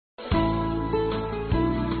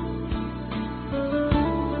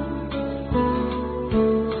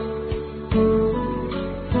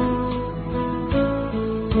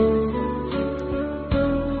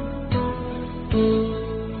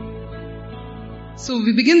So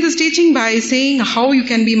we begin this teaching by saying how you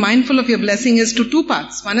can be mindful of your blessing is to two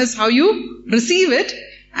parts. One is how you receive it,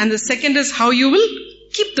 and the second is how you will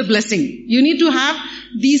keep the blessing. You need to have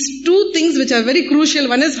these two things which are very crucial.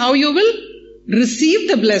 One is how you will receive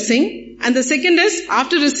the blessing, and the second is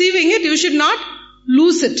after receiving it, you should not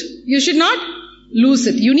lose it. You should not lose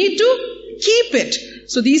it. You need to keep it.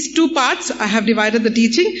 So these two parts I have divided the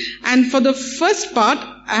teaching, and for the first part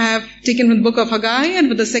I have taken from the book of Haggai, and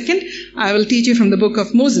for the second I will teach you from the book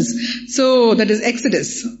of Moses. So that is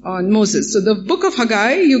Exodus on Moses. So the book of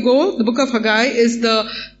Haggai, the book of Haggai is the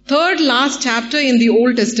third last chapter in the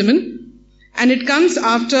Old Testament, and it comes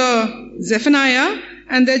after Zephaniah,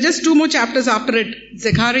 and there are just two more chapters after it,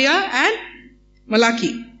 Zechariah and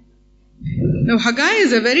Malachi. Now Haggai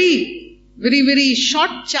is a very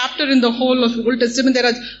short chapter in the whole of the Old Testament. There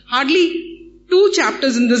are hardly 2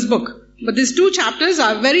 chapters in this book. But these 2 chapters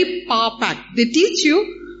are very power-packed. They teach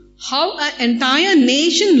you how an entire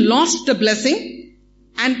nation lost the blessing,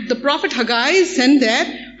 and the prophet Haggai is sent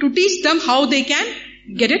there to teach them how they can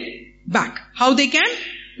get it back. How they can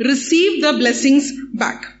receive the blessings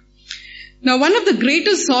back. Now one of the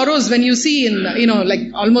greatest sorrows when you see in,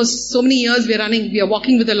 like almost so many years we are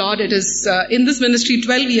walking with the Lord. It is in this ministry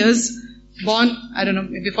 12 years. Born, I don't know,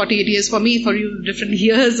 maybe 48 years for me, for you, different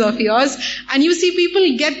years of yours. And you see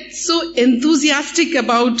people get so enthusiastic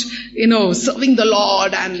about, serving the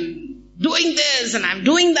Lord and doing this and I'm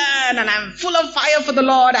doing that and I'm full of fire for the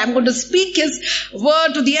Lord. I'm going to speak His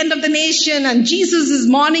word to the end of the nation, and Jesus is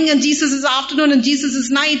morning and Jesus is afternoon and Jesus is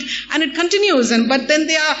night, and it continues. But then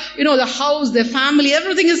they are, the house, their family,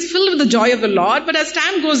 everything is filled with the joy of the Lord. But as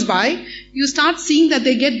time goes by, you start seeing that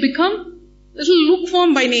they become little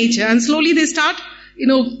lukewarm by nature, and slowly they start,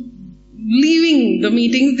 leaving the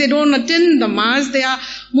meetings. They don't attend the mass. They are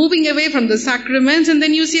moving away from the sacraments, and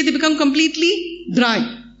then you see they become completely dry.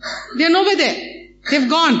 They are nowhere there. They've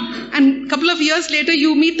gone. And a couple of years later,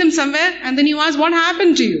 you meet them somewhere, and then you ask, what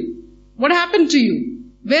happened to you? What happened to you?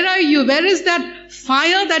 Where are you? Where is that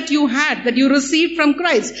fire that you had, that you received from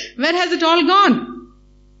Christ? Where has it all gone?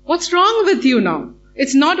 What's wrong with you now?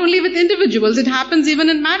 It's not only with individuals, it happens even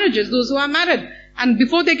in marriages, those who are married. And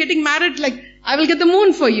before they're getting married, like, I will get the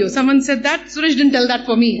moon for you. Someone said that. Suresh didn't tell that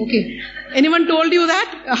for me. Okay. Anyone told you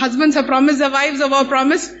that? Husbands have promised their wives of our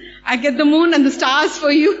promise. I get the moon and the stars for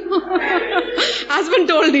you. Husband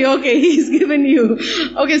told you, okay, he's given you.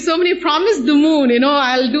 Okay, so many promised the moon,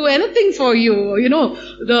 I'll do anything for you.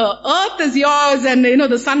 The earth is yours, and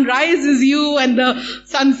the sunrise is you, and the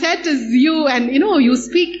sunset is you, and you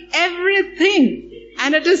speak everything.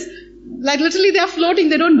 And it is like literally they are floating.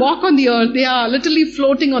 They don't walk on the earth. They are literally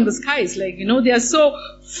floating on the skies. Like, they are so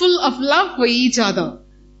full of love for each other.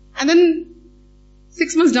 And then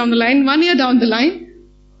 6 months down the line, 1 year down the line,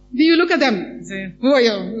 do you look at them and say, who are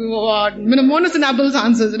you? What? Monosyllables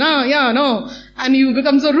answers. No, yeah, no. And you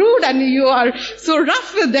become so rude and you are so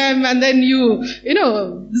rough with them, and then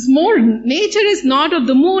this more nature is not of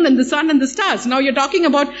the moon and the sun and the stars. Now you're talking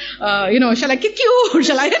about, shall I kick you?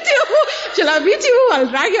 Shall I hit you? Shall I beat you? I'll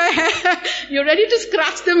drag your hair. You're ready to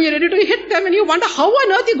scratch them. You're ready to hit them, and you wonder how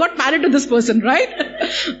on earth you got married to this person, right?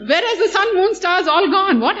 Whereas the sun, moon, stars all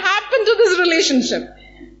gone. What happened to this relationship?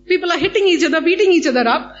 People are hitting each other, beating each other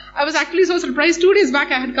up. I was actually so surprised. 2 days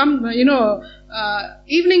back I had come,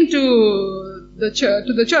 evening to the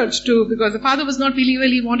church because the father was not feeling well.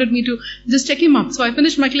 He wanted me to just check him up. So I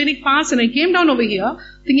finished my clinic fast and I came down over here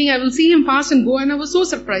thinking I will see him fast and go, and I was so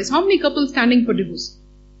surprised. How many couples standing for divorce?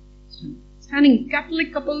 Standing,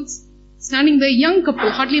 Catholic couples, standing there, young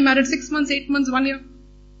couple, hardly married, 6 months, 8 months, 1 year.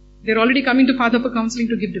 They're already coming to father for counseling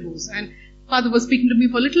to give divorce. And father was speaking to me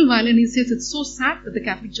for a little while, and he says it's so sad that the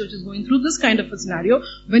Catholic Church is going through this kind of a scenario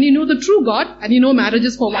when you know the true God and you know marriage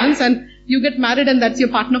is for once and you get married and that's your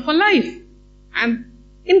partner for life. And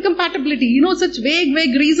incompatibility, such vague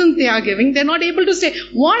reasons they are giving. They're not able to say,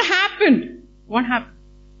 what happened? What happened?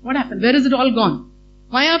 What happened? Where is it all gone?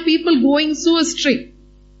 Why are people going so astray?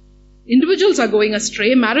 Individuals are going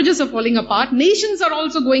astray. Marriages are falling apart. Nations are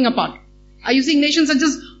also going apart. Are you seeing nations are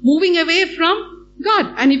just moving away from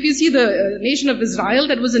God? And if you see the nation of Israel,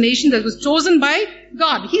 that was a nation that was chosen by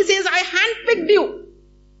God. He says, I handpicked you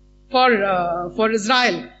for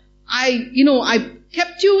Israel. I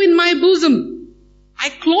kept you in my bosom. I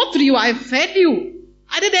clothed you. I fed you.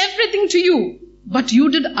 I did everything to you. But you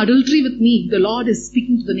did adultery with me. The Lord is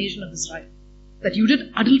speaking to the nation of Israel. That you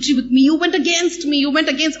did adultery with me. You went against me. You went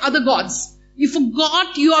against other gods. You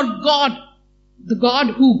forgot your God. The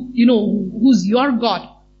God who's your God.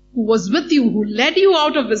 Who was with you, who led you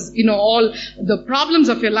out of his, all the problems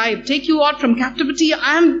of your life, take you out from captivity.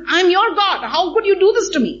 I'm your God. How could you do this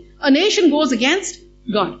to me? A nation goes against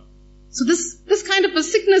God. So this kind of a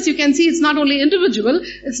sickness, you can see, it's not only individual,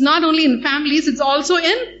 it's not only in families, it's also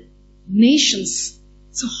in nations.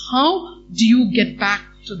 So how do you get back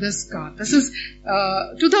to this God? This is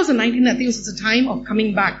 2019, I think this is a time of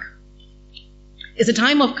coming back. It's a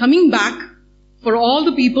time of coming back for all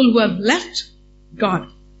the people who have left God.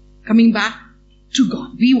 Coming back to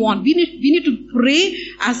God. We need to pray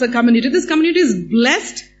as a community. This community is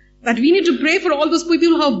blessed that we need to pray for all those people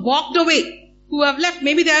who have walked away, who have left.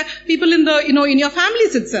 Maybe there are people in in your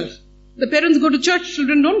families itself. The parents go to church,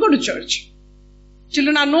 children don't go to church.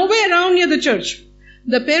 Children are nowhere around near the church.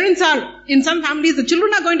 The parents are, in some families, the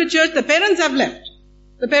children are going to church, the parents have left.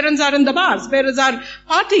 The parents are in the bars, parents are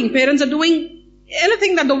partying, parents are doing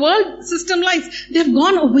anything that the world system likes. They've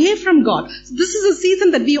gone away from God. So this is a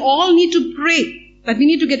season that we all need to pray, that we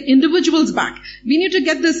need to get individuals back. We need to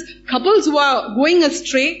get these couples who are going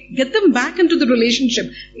astray, get them back into the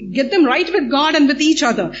relationship, get them right with God and with each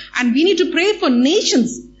other. And we need to pray for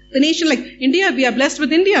nations. The nation like India, we are blessed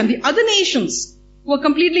with India, and the other nations who are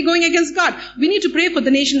completely going against God. We need to pray for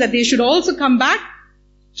the nation that they should also come back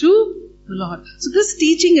to the Lord. So this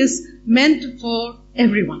teaching is meant for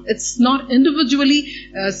everyone. It's not individually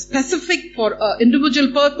specific for an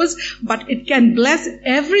individual purpose, but it can bless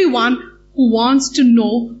everyone who wants to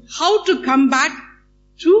know how to come back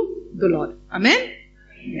to the Lord. Amen?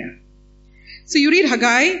 Yeah. So you read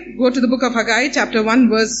Haggai, go to the book of Haggai, chapter 1,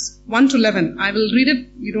 verse 1 to 11. I will read it.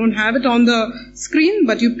 You don't have it on the screen,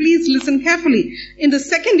 but you please listen carefully. In the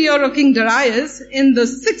 2nd year of King Darius, in the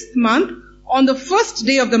 6th month, on the 1st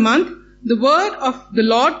day of the month, the word of the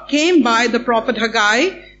Lord came by the prophet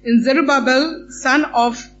Haggai in Zerubbabel, son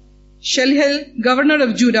of Shealtiel, governor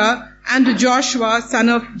of Judah, and to Joshua, son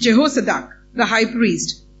of Jehozadak, the high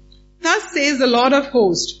priest. Thus says the Lord of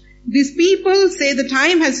hosts, these people say the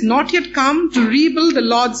time has not yet come to rebuild the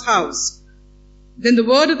Lord's house. Then the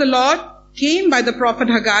word of the Lord came by the prophet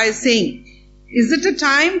Haggai, saying, is it a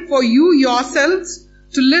time for you yourselves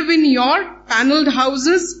to live in your paneled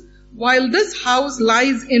houses, while this house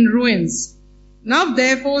lies in ruins? Now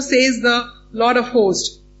therefore says the Lord of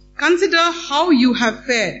hosts, consider how you have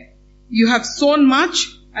fared. You have sown much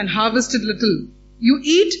and harvested little. You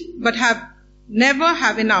eat but never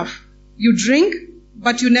have enough. You drink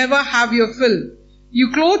but you never have your fill.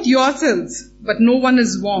 You clothe yourselves but no one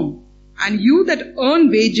is warm. And you that earn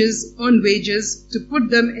wages to put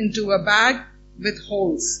them into a bag with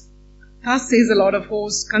holes. Thus says the Lord of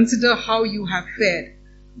hosts, consider how you have fared.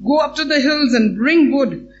 Go up to the hills and bring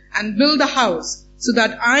wood and build a house, so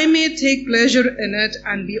that I may take pleasure in it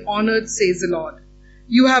and be honored, says the Lord.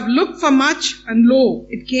 You have looked for much, and lo,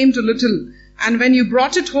 it came to little. And when you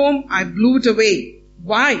brought it home, I blew it away.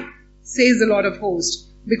 Why? Says the Lord of hosts.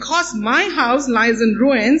 Because my house lies in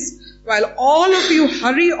ruins, while all of you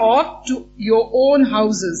hurry off to your own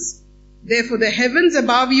houses. Therefore the heavens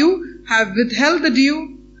above you have withheld the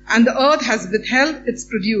dew, and the earth has withheld its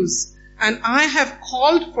produce. And I have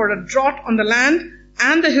called for a drought on the land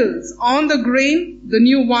and the hills, on the grain, the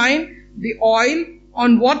new wine, the oil,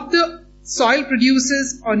 on what the soil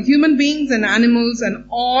produces, on human beings and animals, and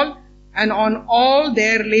on all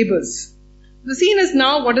their labors. The scene is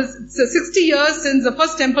now, it's 60 years since the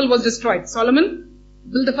first temple was destroyed. Solomon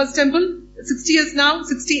built the first temple. 60 years now,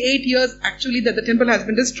 68 years actually that the temple has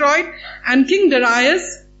been destroyed. And King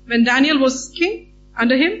Darius, when Daniel was king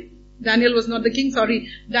under him, Daniel was not the king, sorry.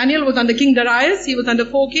 Daniel was under King Darius. He was under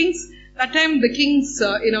 4 kings. That time the kings,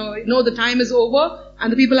 the time is over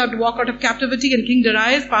and the people have to walk out of captivity, and King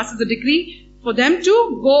Darius passes a decree for them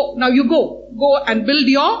to go. Now you go and build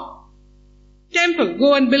your temple.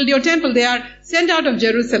 Go and build your temple. They are sent out of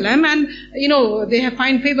Jerusalem, and, they have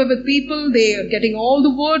find favor with people. They are getting all the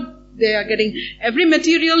wood. They are getting every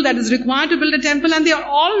material that is required to build a temple, and they are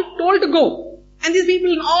all told to go. And these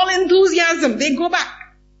people, in all enthusiasm, they go back.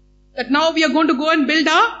 That now we are going to go and build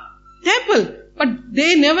our temple. But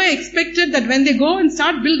they never expected that when they go and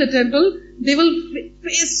start build the temple, they will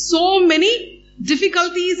face so many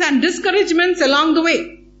difficulties and discouragements along the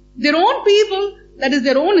way. Their own people, that is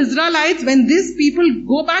their own Israelites, when these people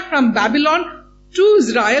go back from Babylon to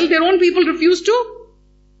Israel, their own people refuse to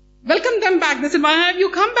welcome them back. They said, why have you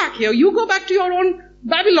come back here? You go back to your own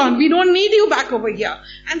Babylon. We don't need you back over here.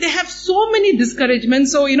 And they have so many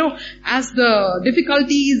discouragements. So, as the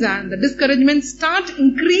difficulties and the discouragements start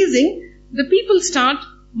increasing, the people start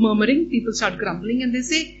murmuring, people start grumbling, and they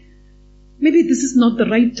say, maybe this is not the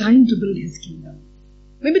right time to build His kingdom.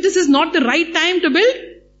 Maybe this is not the right time to build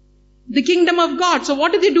the kingdom of God. So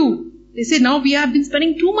what do? They say, now we have been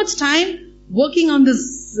spending too much time working on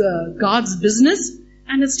this God's business,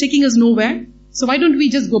 and it's taking us nowhere. So why don't we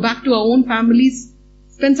just go back to our own families,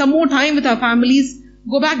 spend some more time with our families,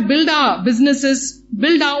 go back, build our businesses,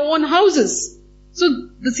 build our own houses. So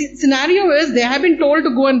the scenario is they have been told to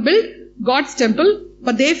go and build God's temple,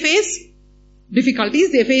 but they face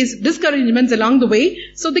difficulties, they face discouragements along the way,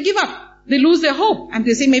 so they give up. They lose their hope and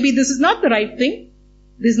they say, maybe this is not the right thing.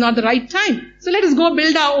 This is not the right time. So let us go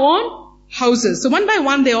build our own houses. So one by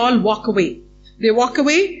one they all walk away. They walk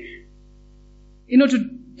away, to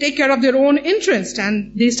take care of their own interest,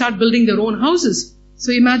 and they start building their own houses.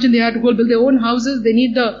 So imagine they have to go build their own houses. They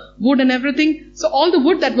need the wood and everything. So all the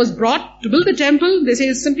wood that was brought to build the temple, they say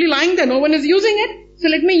is simply lying there. No one is using it. So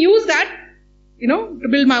let me use that, to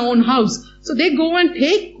build my own house. So they go and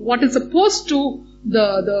take what is supposed to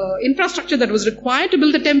the infrastructure that was required to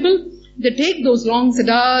build the temple. They take those long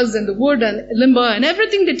cedars and the wood and lumber and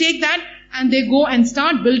everything. They take that and they go and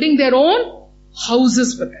start building their own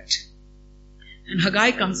houses with it. And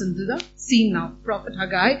Haggai comes into the scene now. Prophet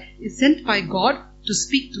Haggai is sent by God to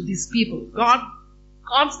speak to these people. God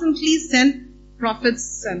constantly sent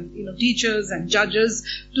prophets and teachers and judges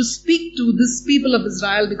to speak to this people of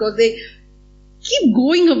Israel because they keep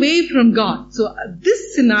going away from God. So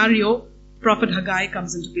this scenario, Prophet Haggai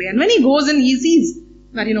comes into play. And when he goes in, he sees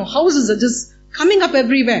that houses are just coming up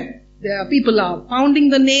everywhere. People are pounding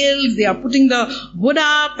the nails, they are putting the wood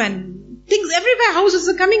up and things everywhere, houses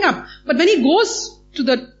are coming up. But when he goes to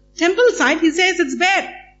the temple site, he says it's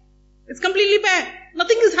bare. It's completely bare.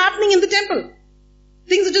 Nothing is happening in the temple.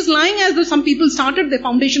 Things are just lying as though some people started, their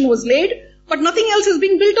foundation was laid, but nothing else is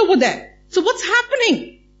being built over there. So what's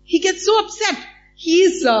happening? He gets so upset.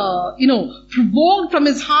 He's, provoked from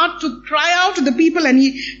his heart to cry out to the people, and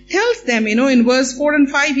he tells them, in verse 4 and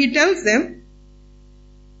 5, he tells them,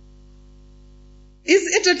 is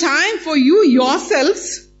it a time for you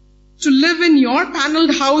yourselves to live in your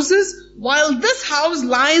paneled houses while this house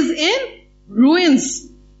lies in ruins?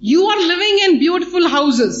 You are living in beautiful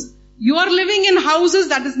houses. You are living in houses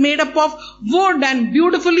that is made up of wood and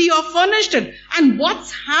beautifully you are furnished it. And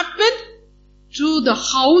what's happened to the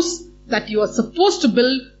house that you are supposed to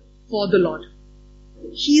build for the Lord?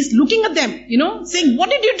 He's looking at them, saying, what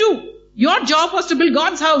did you do? Your job was to build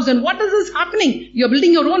God's house, and what is this happening? You're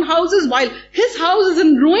building your own houses while His house is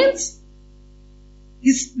in ruins.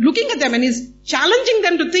 He's looking at them and he's challenging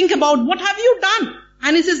them to think about what have you done?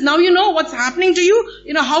 And he says, now you know what's happening to you,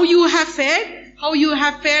 how you have fared. How you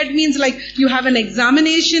have fared means like you have an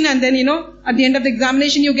examination and then, at the end of the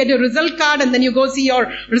examination you get your result card and then you go see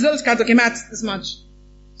your results cards. Okay, maths this much,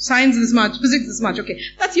 science this much, physics this much. Okay,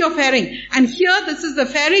 that's your faring. And here this is the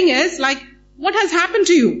faring is like, what has happened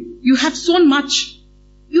to you? You have sown much.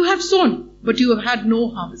 You have sown, but you have had no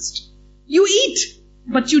harvest. You eat,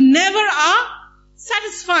 but you never are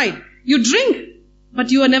satisfied. You drink, but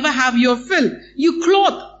you never have your fill. You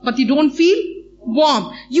clothe, but you don't feel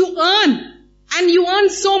warm. You earn, and you earn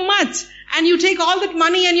so much, and you take all that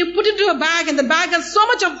money and you put it into a bag, and the bag has so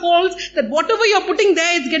much of holes that whatever you're putting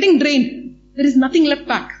there, it's getting drained. There is nothing left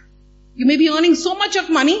back. You may be earning so much of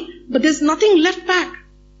money, but there's nothing left back.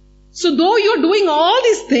 So though you're doing all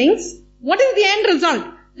these things, what is the end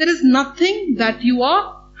result? There is nothing that you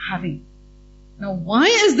are having. Now why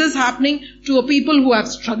is this happening to a people who have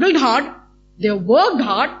struggled hard, they have worked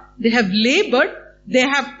hard, they have labored, they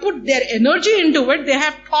have put their energy into it, they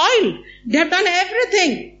have toiled, they have done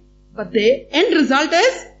everything. But the end result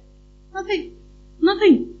is nothing.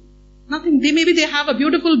 Nothing. Nothing. Maybe they have a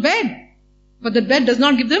beautiful bed, but the bed does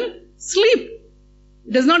not give them sleep.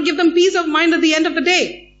 It does not give them peace of mind at the end of the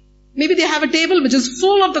day. Maybe they have a table which is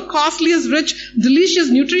full of the costliest, rich, delicious,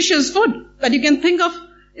 nutritious food that you can think of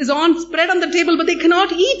is spread on the table, but they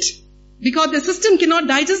cannot eat because their system cannot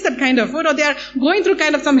digest that kind of food, or they are going through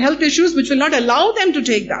kind of some health issues which will not allow them to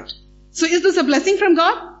take that. So is this a blessing from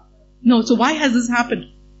God? No. So why has this happened?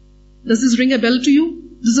 Does this ring a bell to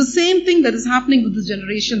you? This is the same thing that is happening with this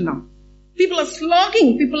generation now. People are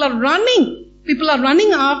slogging. People are running. People are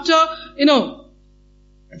running after,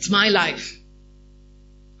 it's my life.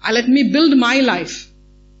 Let me build my life.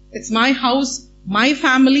 It's my house, my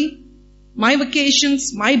family, my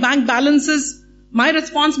vacations, my bank balances, my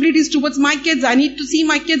responsibilities towards my kids. I need to see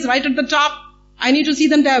my kids right at the top. I need to see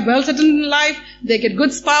them, they are well settled in life. They get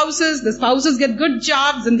good spouses. The spouses get good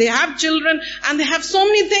jobs and they have children and they have so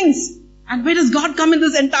many things. And where does God come in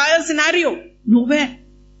this entire scenario? Nowhere.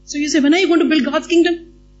 So you say, when are you going to build God's kingdom?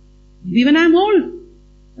 Maybe when I'm old.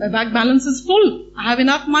 My bank balance is full. I have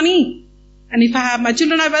enough money. And if I have, my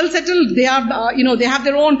children are well settled, they are, they have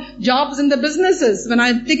their own jobs in the businesses. When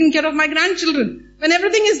I've taken care of my grandchildren, when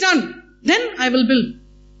everything is done, then I will build.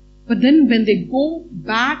 But then when they go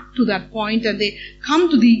back to that point and they come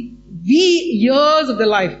to the years of their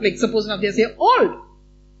life, like suppose now they say old,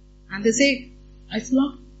 and they say, I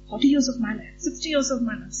slogged 40 years of my life, 60 years of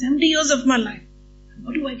my life, 70 years of my life.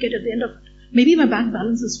 What do I get at the end of it? Maybe my bank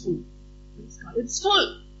balance is full. It's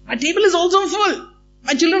full. My table is also full.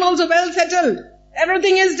 My children also well settled.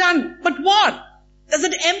 Everything is done. But what? There's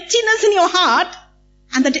an emptiness in your heart,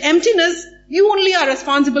 and that emptiness, you only are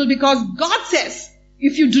responsible because God says,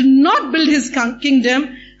 if you do not build His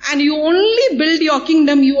kingdom, and you only build your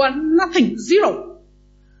kingdom, you are nothing. Zero.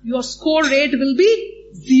 Your score rate will be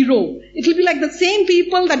zero. It will be like the same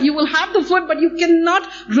people that you will have the food, but you cannot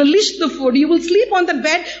relish the food. You will sleep on the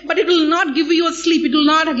bed, but it will not give you a sleep. It will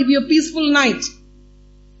not give you a peaceful night.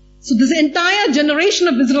 So this entire generation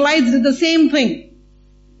of Israelites did the same thing.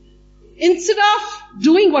 Instead of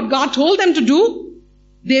doing what God told them to do,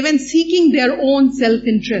 they went seeking their own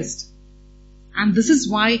self-interest. And this is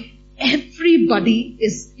why everybody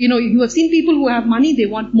is, you have seen people who have money, they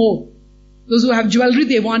want more. Those who have jewelry,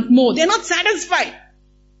 they want more. They're not satisfied.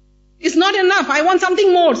 It's not enough. I want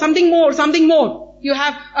something more, something more, something more. You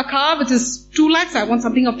have a car which is 2 lakhs, I want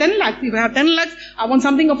something of 10 lakhs. If you have 10 lakhs, I want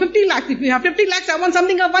something of 50 lakhs. If you have 50 lakhs, I want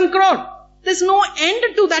something of 1 crore. There's no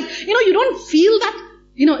end to that. You don't feel that,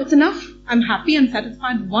 it's enough. I'm happy and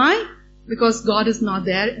satisfied. Why? Because God is not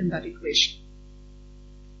there in that equation.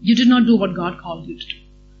 You did not do what God called you to do.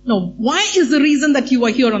 No, why is the reason that you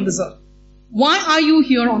are here on this earth? Why are you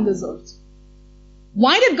here on this earth?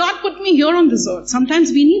 Why did God put me here on this earth?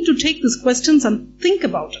 Sometimes we need to take these questions and think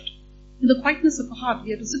about it. In the quietness of our heart,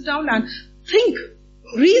 we have to sit down and think,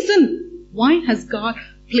 reason, why has God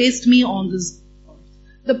placed me on this earth?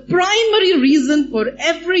 The primary reason for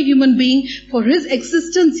every human being, for his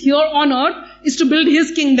existence here on earth, is to build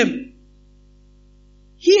His kingdom.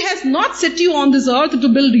 He has not set you on this earth to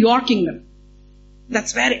build your kingdom.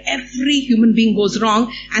 That's where every human being goes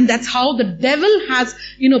wrong, and that's how the devil has,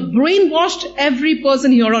 brainwashed every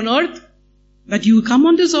person here on earth, that you come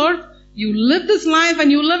on this earth, you live this life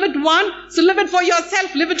and you live it one, so live it for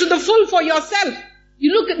yourself, live it to the full for yourself.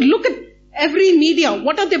 You look at every media,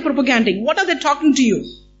 what are they propaganding? What are they talking to you?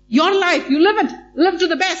 Your life, you live it, live to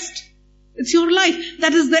the best. It's your life.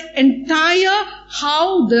 That is the entire,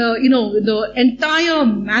 how the entire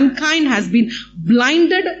mankind has been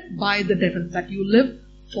blinded by the devil, that you live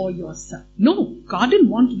for yourself. No, God didn't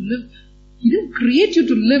want to live. He didn't create you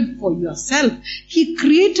to live for yourself. He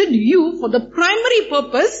created you for the primary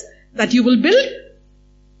purpose that you will build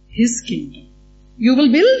His kingdom. You will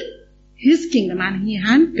build His kingdom, and He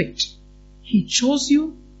handpicked. He chose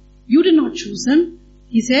you. You did not choose Him.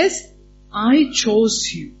 He says, I chose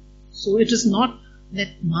you. So it is not,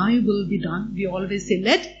 let my will be done. We always say,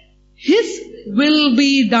 let His will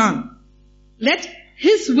be done. Let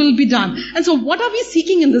His will be done. And so what are we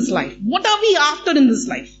seeking in this life? What are we after in this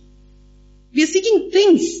life? We are seeking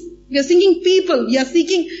things. We are seeking people. We are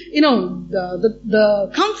seeking,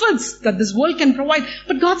 the comforts that this world can provide.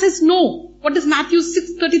 But God says no. What does Matthew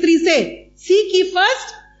 6:33 say? Seek ye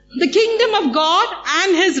first the kingdom of God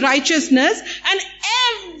and His righteousness, and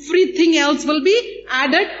everything else will be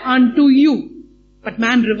added unto you. But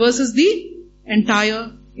man reverses the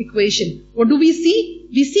entire equation. What do we see?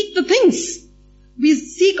 We seek the things. We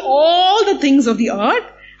seek all the things of the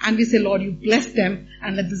earth, and we say, Lord, you bless them,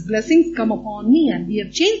 and let these blessings come upon me. And we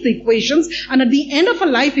have changed the equations. And at the end of our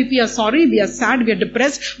life, if we are sorry, we are sad, we are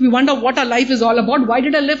depressed, we wonder what our life is all about. Why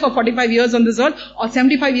did I live for 45 years on this earth, or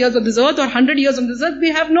 75 years on this earth, or 100 years on this earth? We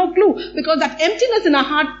have no clue. Because that emptiness in our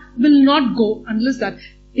heart will not go unless that,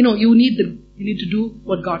 you need to do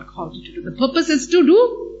what God called you to do. The purpose is to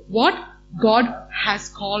do what God has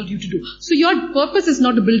called you to do. So your purpose is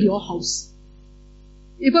not to build your house.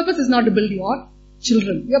 Your purpose is not to build your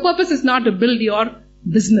children. Your purpose is not to build your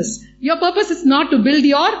business. Your purpose is not to build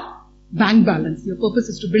your bank balance. Your purpose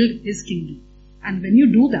is to build His kingdom. And when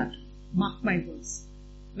you do that, mark my words,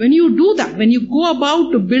 when you do that, when you go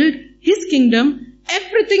about to build His kingdom,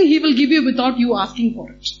 everything He will give you without you asking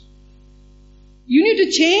for it. You need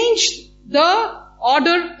to change the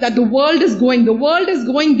order that the world is going. The world is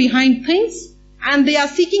going behind things, and they are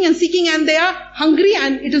seeking and seeking, and they are hungry,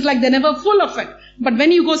 and it is like they're never full of it. But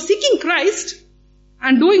when you go seeking Christ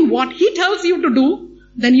and doing what He tells you to do,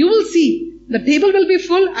 then you will see the table will be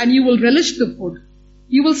full and you will relish the food.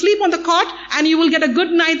 You will sleep on the cot and you will get a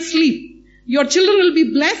good night's sleep. Your children will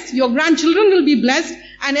be blessed, your grandchildren will be blessed,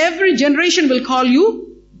 and every generation will call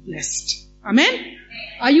you blessed. Amen?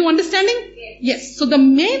 Are you understanding? Yes. So the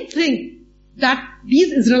main thing that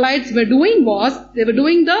these Israelites were doing was, they were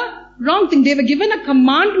doing the wrong thing. They were given a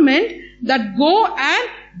commandment that go and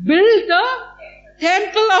build the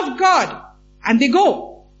temple of God. And they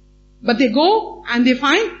go. But they go and they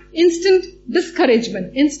find instant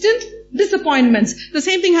discouragement, instant disappointments. The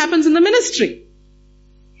same thing happens in the ministry.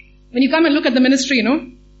 When you come and look at the ministry,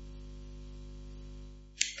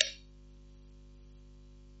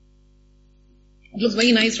 It looks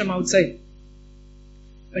very nice from outside.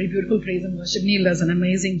 Very beautiful praise and worship. Neil does an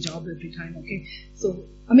amazing job every time, okay? So,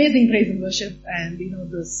 amazing praise and worship, and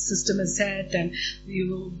the system is set, and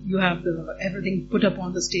you have everything put up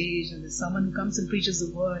on the stage, and there's someone who comes and preaches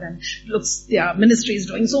the word, and looks, their ministry is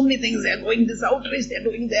doing so many things. They're going this outreach, they're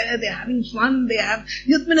doing there, they're having fun, they have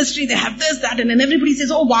youth ministry, they have this, that, and then everybody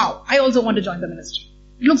says, oh wow, I also want to join the ministry.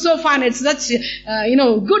 It looks so fun. It's such,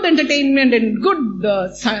 good entertainment and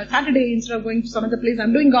good Saturday. Instead of going to some other place,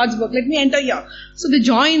 I'm doing God's work. Let me enter here. So they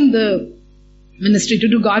join the ministry to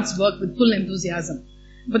do God's work with full enthusiasm.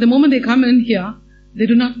 But the moment they come in here, they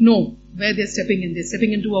do not know where they're stepping in. They're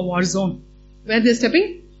stepping into a war zone. Where they're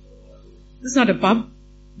stepping? This is not a pub.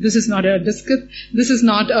 This is not a disco. This is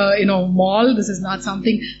not a, mall. This is not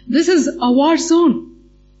something. This is a war zone.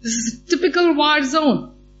 This is a typical war zone.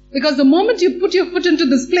 Because the moment you put your foot into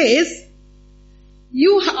this place,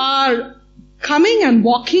 you are coming and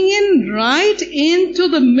walking in right into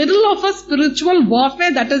the middle of a spiritual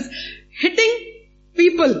warfare that is hitting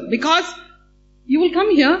people. Because you will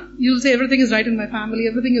come here, you will say everything is right in my family,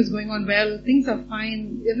 everything is going on well, things are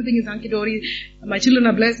fine, everything is hunky-dory, my children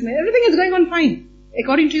are blessed, everything is going on fine.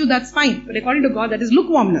 According to you, that's fine. But according to God, that is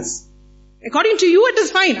lukewarmness. According to you, it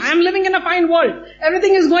is fine. I am living in a fine world.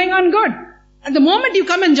 Everything is going on good. At the moment you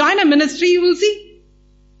come and join a ministry, you will see.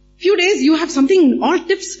 Few days you have something, all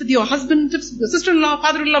tips with your husband, tips with your sister-in-law,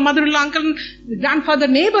 father-in-law, mother-in-law, uncle, grandfather,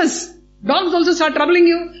 neighbors. Dogs also start troubling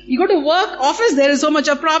you. You go to work, office, there is so much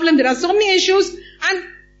of problem, there are so many issues, and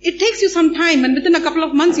it takes you some time, and within a couple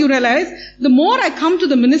of months you realize, the more I come to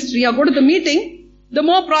the ministry or go to the meeting, the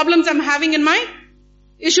more problems I'm having in my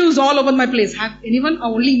issues all over my place. Have anyone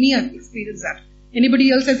or only me have experienced that?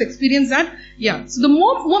 Anybody else has experienced that? Yeah. So the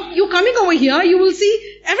more you coming over here, you will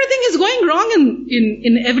see everything is going wrong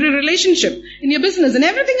in every relationship, in your business, and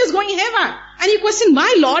everything is going haywire. And you question,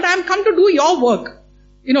 why Lord, I am come to do your work.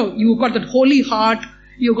 You got that holy heart.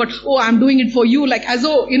 You got, I'm doing it for you, like as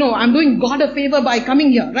though, I'm doing God a favor by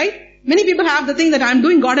coming here, right? Many people have the thing that I'm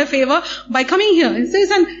doing God a favor by coming here. It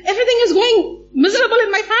says, and everything is going miserable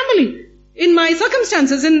in my family, in my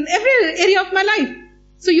circumstances, in every area of my life.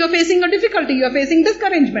 So you are facing a difficulty, you are facing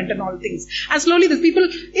discouragement and all things. And slowly these people,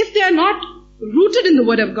 if they are not rooted in the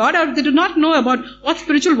Word of God, or they do not know about what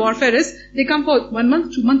spiritual warfare is, they come for 1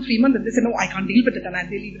 month, 2 months, 3 months, and they say, no, I can't deal with it, and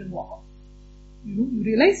they leave it and walk off. You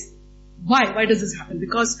realize? Why? Why does this happen?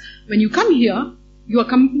 Because when you come here, you are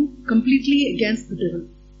coming completely against the devil.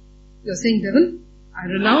 You are saying, devil, I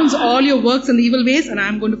renounce all your works and the evil ways, and I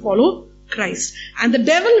am going to follow Christ. And the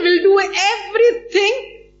devil will do everything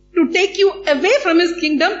to take you away from his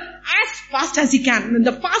kingdom as fast as he can. And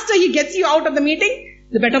the faster he gets you out of the meeting,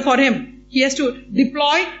 the better for him. He has to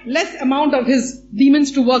deploy less amount of his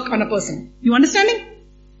demons to work on a person. You understanding?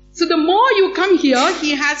 So the more you come here,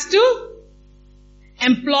 he has to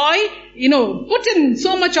employ, put in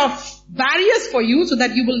so much of barriers for you so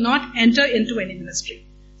that you will not enter into any ministry.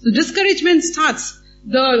 So discouragement starts.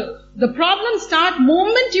 The problems start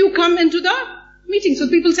moment you come into the meeting. So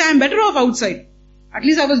people say, I'm better off outside. At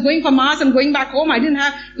least I was going for mass and going back home. I didn't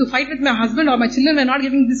have to fight with my husband, or my children were not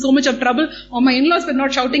giving me so much of trouble, or my in-laws were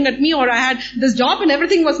not shouting at me, or I had this job and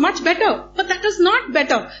everything was much better. But that is not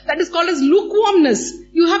better. That is called as lukewarmness.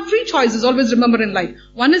 You have 3 choices, always remember in life.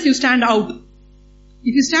 One is you stand out.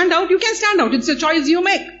 If you stand out, you can stand out. It's a choice you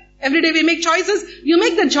make. Every day we make choices. You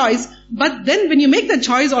make the choice. But then when you make the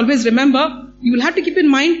choice, always remember, you will have to keep in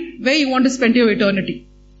mind where you want to spend your eternity.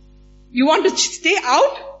 You want to stay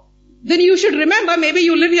out? Then you should remember, maybe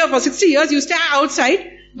you live here for 60 years, you stay outside,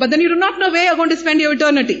 but then you do not know where you're going to spend your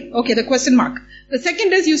eternity. Okay, the question mark. The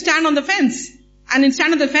second is you stand on the fence. And you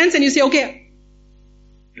stand on the fence and you say, okay,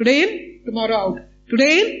 today in, tomorrow out.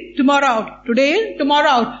 Today in, tomorrow out. Today in, tomorrow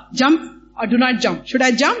out. Jump or do not jump. Should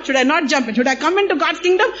I jump? Should I not jump? And should I come into God's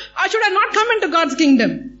kingdom or should I not come into God's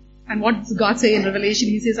kingdom? And what does God say in Revelation?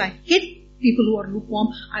 He says, I hate people who are lukewarm.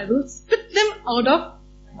 I will spit them out of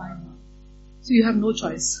my mouth. So you have no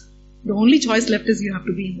choice. The only choice left is you have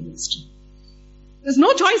to be in the ministry. There's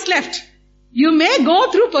no choice left. You may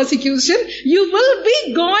go through persecution. You will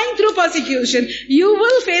be going through persecution. You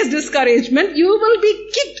will face discouragement. You will be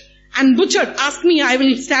kicked and butchered. Ask me, I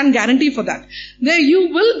will stand guarantee for that. There you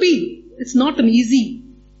will be. It's not an easy.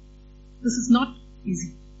 This is not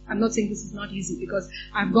easy. I'm not saying this is not easy because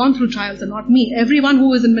I've gone through trials and not me. Everyone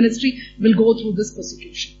who is in ministry will go through this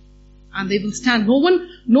persecution. And they will stand.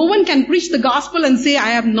 No one can preach the gospel and say, I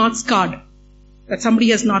am not scarred. That somebody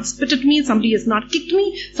has not spit at me, somebody has not kicked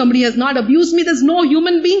me, somebody has not abused me. There's no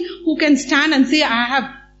human being who can stand and say, I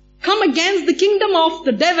have come against the kingdom of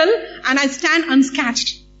the devil and I stand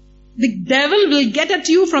unscathed. The devil will get at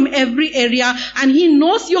you from every area, and he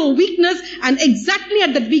knows your weakness, and exactly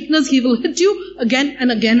at that weakness he will hit you again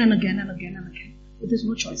and again and again and again and again. But there's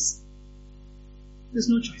no choice. There's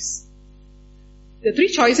no choice. There are three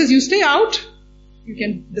choices. You stay out. You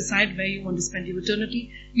can decide where you want to spend your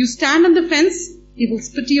eternity. You stand on the fence. He will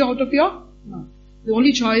spit you out of your mouth. The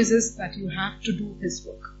only choice is that you have to do his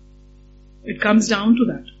work. It comes down to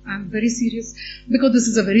that. I'm very serious because this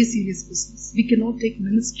is a very serious business. We cannot take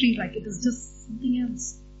ministry like it is just something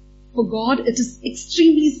else. For God, it is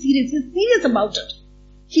extremely serious. He's serious about it.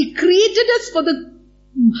 He created us for the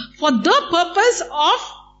purpose of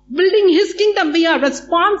building his kingdom. We are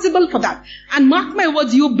responsible for that. And mark my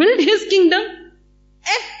words, you build his kingdom,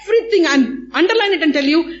 everything, and underline it and tell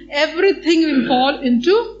you, everything will fall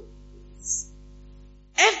into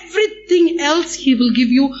everything else he will give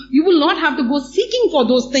you. You will not have to go seeking for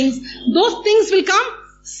those things. Those things will come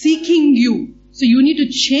seeking you. So you need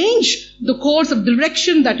to change the course of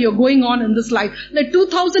direction that you're going on in this life. Let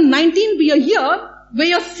 2019 be a year where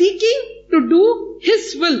you're seeking to do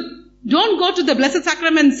his will. Don't go to the Blessed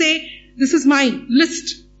Sacrament and say, this is my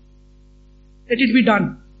list. Let it be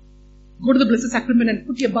done. Go to the Blessed Sacrament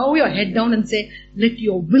and bow your head down and say, let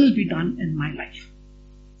your will be done in my life.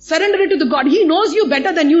 Surrender it to the God. He knows you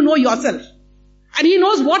better than you know yourself. And he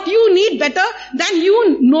knows what you need better than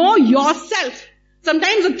you know yourself.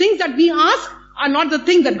 Sometimes the things that we ask are not the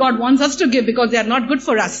things that God wants us to give because they are not good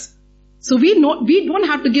for us. So we don't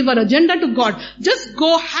have to give our agenda to God. Just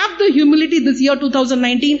go have the humility this year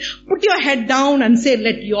 2019. Put your head down and say,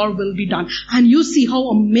 let your will be done. And you see how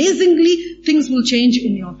amazingly things will change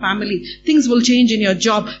in your family. Things will change in your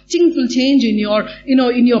job. Things will change in your,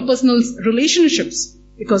 in your personal relationships.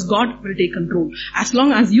 Because God will take control. As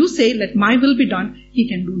long as you say, let my will be done, he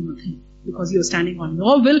can do nothing. Because you're standing on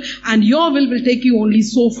your will, and your will take you only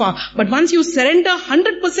so far. But once you surrender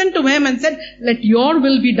 100% to him and said, let your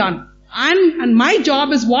will be done. And my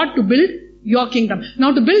job is what? To build your kingdom.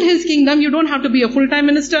 Now to build his kingdom, you don't have to be a full-time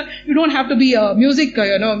minister, you don't have to be a music,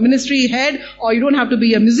 ministry head, or you don't have to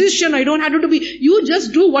be a musician, or you don't have to be, you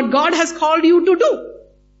just do what God has called you to do.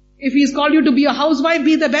 If he's called you to be a housewife,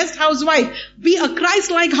 be the best housewife. Be a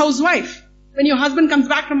Christ-like housewife. When your husband comes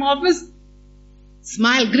back from office,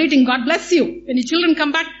 smile, greeting, God bless you. When your children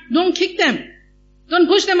come back, don't kick them. Don't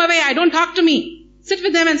push them away. Don't talk to me. Sit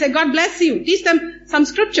with them and say, God bless you. Teach them some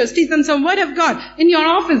scriptures. Teach them some word of God. In your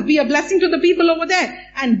office, be a blessing to the people over there.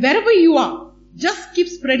 And wherever you are, just keep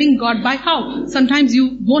spreading God. By how? Sometimes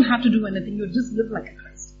you won't have to do anything. You just live like a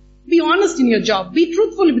Christ. Be honest in your job. Be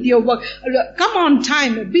truthful with your work. Come on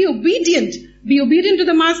time. Be obedient. Be obedient to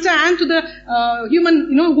the master and to the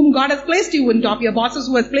human, whom God has placed you in top. Your bosses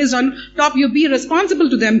who has placed on top, you be responsible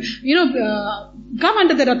to them. Come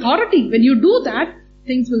under their authority. When you do that,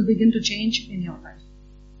 things will begin to change in your life.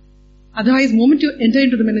 Otherwise, moment you enter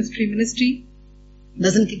into the ministry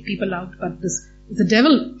doesn't kick people out, but this is the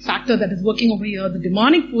devil factor that is working over here, the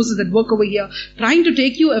demonic forces that work over here, trying to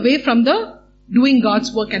take you away from the doing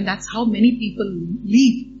God's work, and that's how many people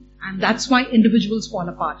leave. And that's why individuals fall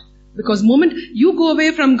apart. Because moment you go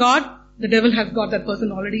away from God, the devil has got that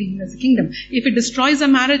person already in his kingdom. If it destroys a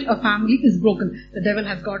marriage, a family is broken. The devil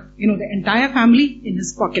has got, the entire family in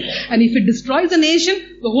his pocket. And if it destroys a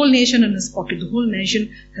nation, the whole nation in his pocket. The whole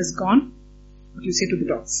nation has gone, what you say, to the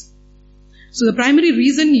dogs. So the primary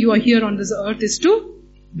reason you are here on this earth is to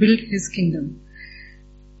build his kingdom.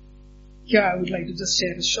 Here I would like to just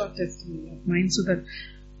share a short testimony of mine so that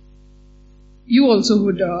you also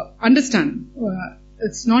would understand.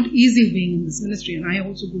 It's not easy being in this ministry, and I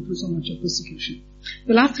also go through so much of persecution.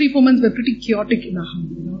 The last 3-4 months were pretty chaotic in our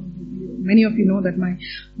home. Many of you know that my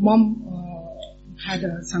mom had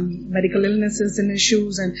some medical illnesses and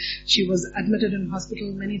issues, and she was admitted in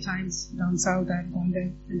hospital many times down south. I had gone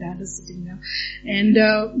there, and Dad is sitting there, and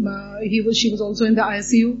she was also in the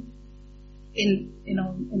ICU. In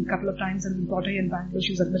a couple of times, and we brought her in Bangalore.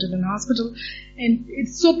 She was admitted in hospital, and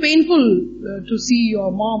it's so painful to see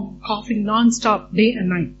your mom coughing non-stop day and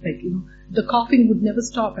night. The coughing would never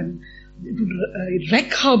stop, and it would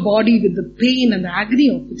wreck her body with the pain and the agony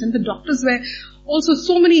of it. And the doctors were also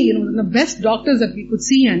so many, the best doctors that we could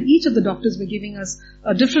see, and each of the doctors were giving us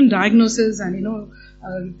a different diagnosis,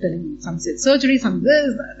 and some said surgery, some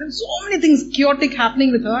this, and so many things chaotic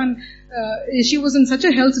happening with her, and she was in such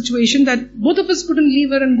a health situation that both of us couldn't leave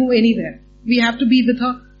her and go anywhere. We have to be with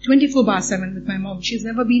her 24/7 with my mom. She's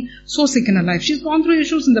never been so sick in her life. She's gone through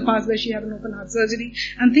issues in the past where she had an open heart surgery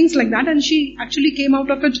and things like that, and she actually came out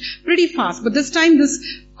of it pretty fast. But this time this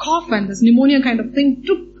cough and this pneumonia kind of thing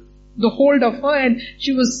took the hold of her, and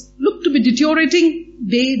she looked to be deteriorating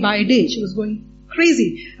day by day. She was going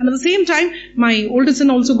crazy. And at the same time, my oldest son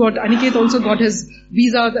Aniket also got his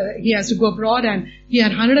visa. He has to go abroad and he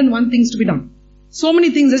had 101 things to be done. So many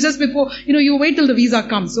things. It's just before, you wait till the visa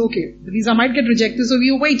comes. Okay, the visa might get rejected, so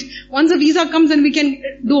you wait. Once the visa comes, then we can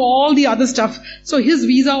do all the other stuff. So his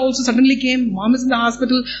visa also suddenly came. Mom is in the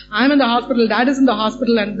hospital. I'm in the hospital. Dad is in the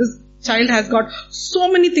hospital. And this child has got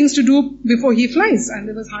so many things to do before he flies. And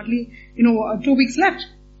there was hardly, 2 weeks left.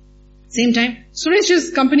 Same time,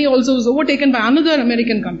 Suresh's company also was overtaken by another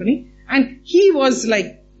American company. And he was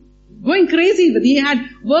like going crazy. He had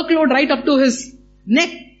workload right up to his neck.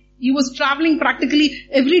 He was traveling practically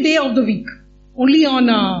every day of the week. Only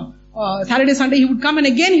on Saturday, Sunday he would come and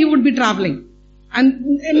again he would be traveling.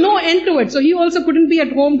 And no end to it. So he also couldn't be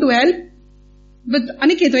at home to help with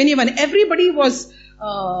Aniket or anyone. Everybody was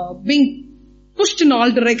being pushed in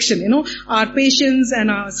all direction. Our patience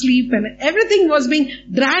and our sleep and everything was being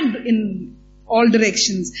dragged in all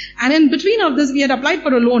directions. And in between of this, we had applied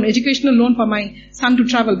for a loan, educational loan for my son to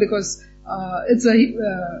travel because it's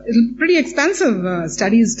pretty expensive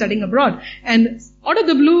studying abroad. And out of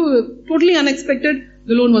the blue, totally unexpected,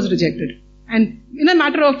 the loan was rejected. And in a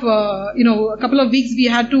matter of, a couple of weeks, we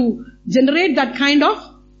had to generate that kind of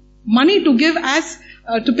money to give as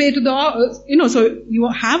to pay to the, so you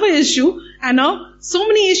have an issue and now so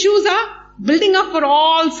many issues are building up for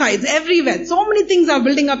all sides, everywhere. So many things are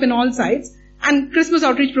building up in all sides. And Christmas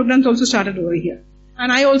outreach programs also started over here.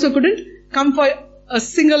 And I also couldn't come for a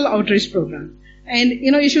single outreach program. And,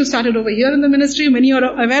 issues started over here in the ministry. Many are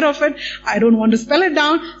aware of it. I don't want to spell it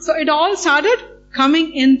down. So it all started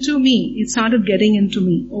coming into me. It started getting into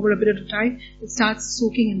me. Over a period of time, it starts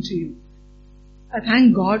soaking into you. I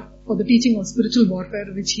thank God for the teaching of spiritual warfare,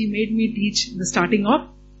 which He made me teach in the starting of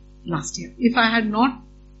last year. If I had not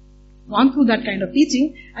gone through that kind of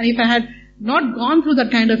teaching, and if I had not gone through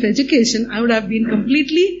that kind of education, I would have been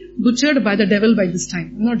completely butchered by the devil by this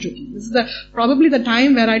time. I'm not joking. This is probably the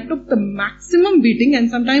time where I took the maximum beating, and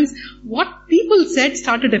sometimes what people said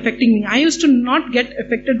started affecting me. I used to not get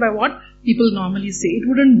affected by what people normally say. It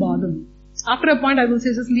wouldn't bother me. After a point, I will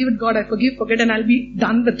say, just leave it, God, I forgive, forget, and I'll be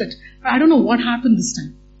done with it. But I don't know what happened this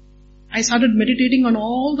time. I started meditating on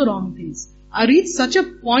all the wrong things. I reached such a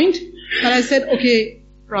point that I said, okay,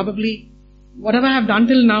 probably whatever I have done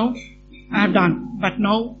till now, I have done. But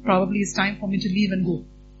now probably it's time for me to leave and go.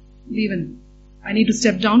 Leave and go. I need to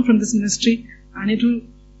step down from this ministry. I need to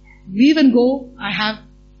leave and go.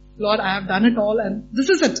 Lord, I have done it all and this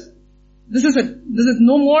is it. This is it. This is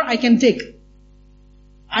no more I can take.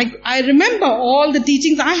 I remember all the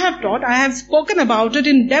teachings I have taught. I have spoken about it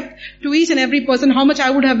in depth to each and every person, how much I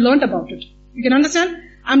would have learnt about it. You can understand?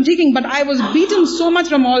 I'm taking, but I was beaten so much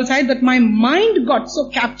from all sides that my mind got so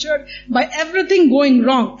captured by everything going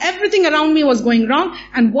wrong. Everything around me was going wrong,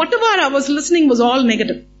 and whatever I was listening was all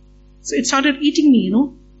negative. So it started eating me,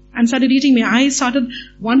 and started eating me. I started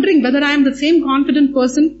wondering whether I am the same confident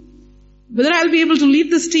person, whether I'll be able to lead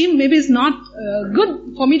this team. Maybe it's not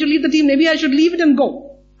good for me to lead the team. Maybe I should leave it and go.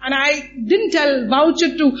 And I didn't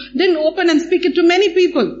didn't open and speak it to many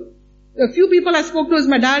people. A few people I spoke to is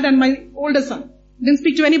my dad and my older son. Didn't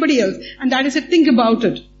speak to anybody else. And Daddy said, think about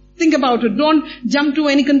it. Think about it. Don't jump to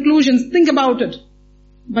any conclusions. Think about it.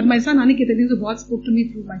 But my son, Aniket, God spoke to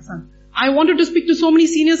me through my son. I wanted to speak to so many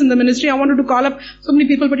seniors in the ministry. I wanted to call up so many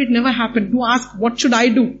people, but it never happened. To ask, what should I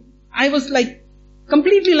do? I was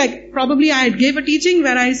completely probably I gave a teaching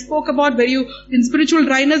where I spoke about in spiritual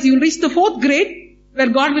dryness, you'll reach the 4th grade, where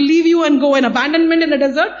God will leave you and go in abandonment in the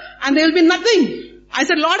desert, and there will be nothing. I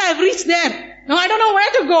said, Lord, I've reached there. Now I don't know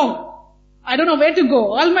where to go. I don't know where to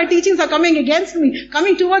go. All my teachings are coming against me,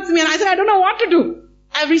 coming towards me, and I said, I don't know what to do.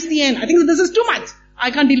 I've reached the end. I think this is too much.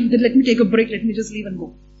 I can't deal with it. Let me take a break. Let me just leave and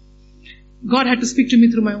go. God had to speak to me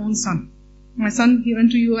through my own son. My son, he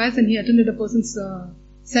went to US and he attended a person's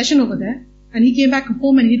session over there. And he came back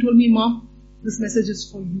home and he told me, Mom, this message is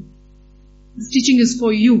for you. This teaching is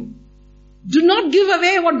for you. Do not give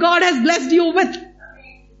away what God has blessed you with.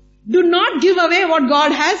 Do not give away what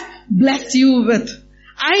God has blessed you with.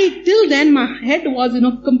 Till then, my head was,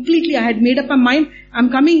 completely, I had made up my mind. I'm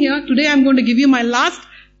coming here. Today I'm going to give you my last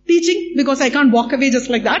teaching because I can't walk away just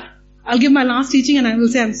like that. I'll give my last teaching and I will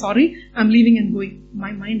say, I'm sorry. I'm leaving and going.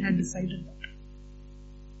 My mind had decided that.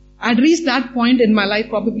 I had reached that point in my life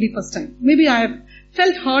probably first time. Maybe I have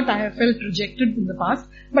felt hurt. I have felt rejected in the past.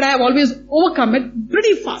 But I have always overcome it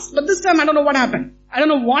pretty fast. But this time I don't know what happened. I don't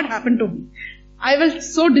know what happened to me. I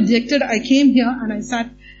was so dejected. I came here and I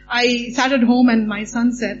sat at home and my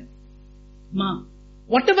son said, Ma,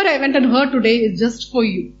 whatever I went and heard today is just for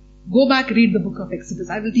you. Go back, read the book of Exodus.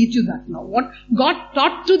 I will teach you that now. What God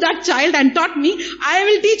taught to that child and taught me, I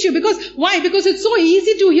will teach you. Because, why? Because it's so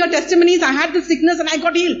easy to hear testimonies. I had this sickness and I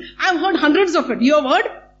got healed. I've heard hundreds of it. You have heard?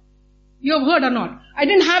 You have heard or not? I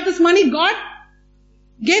didn't have this money. God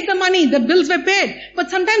gave the money. The bills were paid.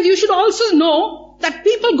 But sometimes you should also know that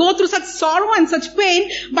people go through such sorrow and such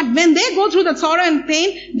pain, but when they go through that sorrow and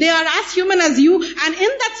pain, they are as human as you, and in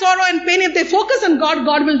that sorrow and pain, if they focus on God,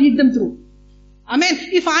 God will lead them through. Amen.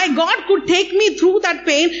 If God could take me through that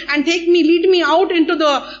pain and lead me out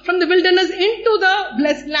from the wilderness into the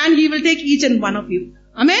blessed land, He will take each and one of you.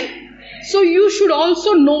 Amen. So you should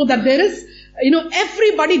also know that there is,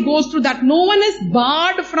 everybody goes through that. No one is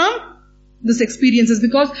barred from this experiences,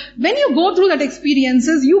 because when you go through that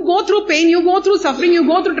experiences, you go through pain, you go through suffering, you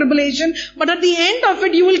go through tribulation, but at the end of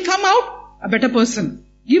it, you will come out a better person.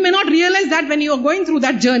 You may not realize that when you are going through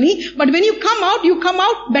that journey, but when you come out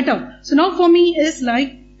better. So now for me is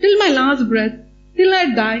like, till my last breath, till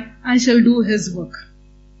I die, I shall do His work.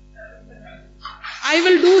 I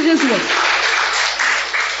will do His work.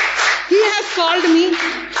 He has called me.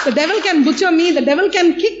 The devil can butcher me, the devil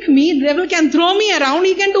can kick me, the devil can throw me around,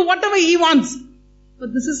 he can do whatever he wants.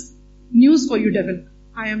 But this is news for you, devil.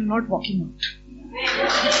 I am not walking out.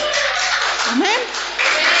 Amen?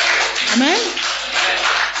 Amen?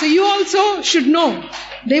 So you also should know,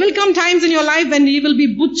 there will come times in your life when you will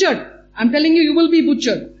be butchered. I'm telling you, you will be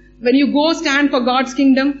butchered. When you go stand for God's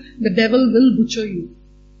kingdom, the devil will butcher you.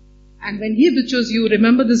 And when he butchers you,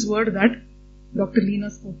 remember this word that Dr. Leena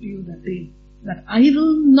spoke to you that day. That I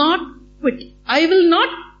will not quit. I will not.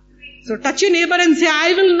 So touch your neighbor and say,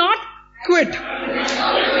 I will not quit.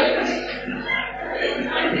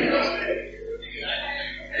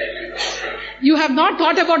 You have not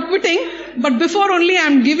thought about quitting, but before only I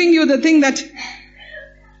am giving you the thing that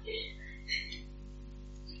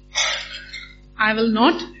I will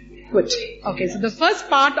not quit. Okay, so the first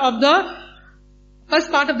part of the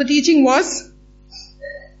teaching was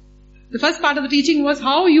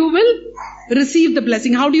how you will receive the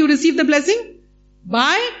blessing. How do you receive the blessing?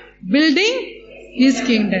 By building His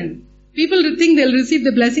kingdom. People think they'll receive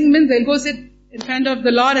the blessing means they'll go sit in front of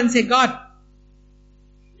the Lord and say, God,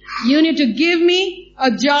 you need to give me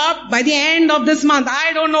a job by the end of this month.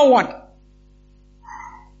 I don't know what.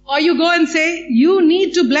 Or you go and say, you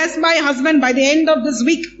need to bless my husband by the end of this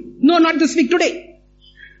week. No, not this week, today.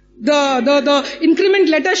 The increment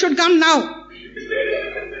letter should come now.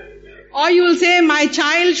 Or you will say, my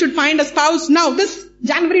child should find a spouse now. This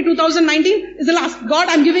January 2019 is the last. God,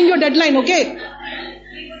 I'm giving you a deadline, okay?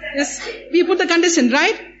 Yes, we put the condition,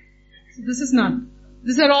 right? So this is not.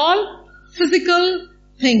 These are all physical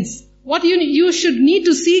things. What you should need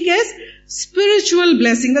to seek is spiritual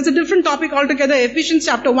blessing. That's a different topic altogether. Ephesians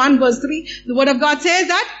chapter 1 verse 3. The word of God says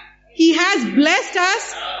that He has blessed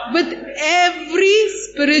us with every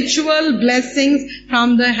spiritual blessings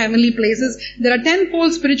from the heavenly places. There are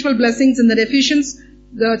 10-fold spiritual blessings in the Ephesians,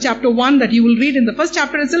 the chapter 1 that you will read in the first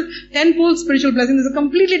chapter itself. 10-fold spiritual blessings is a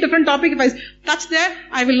completely different topic. If I touch there,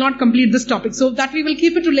 I will not complete this topic. So that we will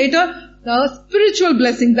keep it to later. The spiritual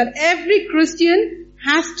blessing that every Christian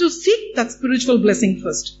has to seek that spiritual blessing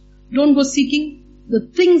first. Don't go seeking the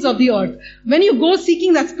things of the earth. When you go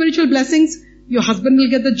seeking that spiritual blessings, your husband will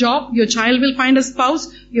get the job, your child will find a spouse,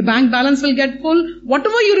 your bank balance will get full.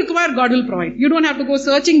 Whatever you require, God will provide. You don't have to go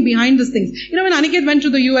searching behind these things. When Aniket went to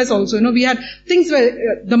the US also, we had things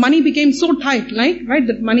where the money became so tight, right?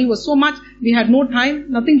 That money was so much, we had no time,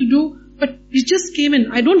 nothing to do, but it just came in.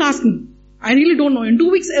 I don't ask him. I really don't know. In 2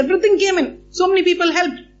 weeks, everything came in. So many people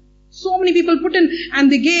helped. So many people put in and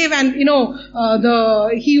they gave and,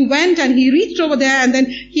 he went and he reached over there and then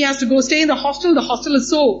he has to go stay in the hostel. The hostel is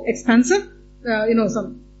so expensive.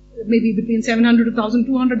 Maybe between $700 to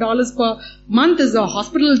 $1,200 per month is the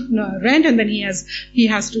hospital rent, and then he has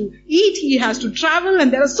to eat, he has to travel,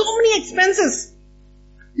 and there are so many expenses.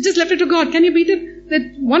 He just left it to God. Can you beat it?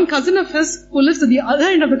 That one cousin of his who lives at the other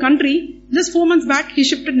end of the country, just 4 months back, he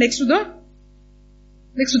shifted next to the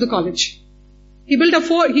college. He built a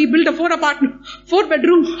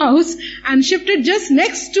 4-bedroom house and shifted just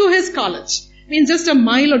next to his college. Means just a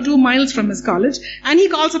mile or 2 miles from his college. And he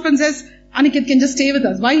calls up and says, Aniket can just stay with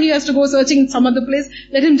us. Why he has to go searching some other place?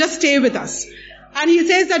 Let him just stay with us. And he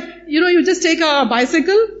says that, you just take a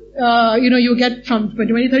bicycle, you get from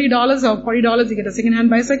 $20, $30 or $40, you get a second-hand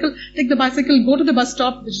bicycle. Take the bicycle, go to the bus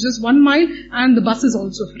stop, which is just 1 mile, and the bus is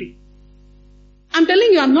also free. I'm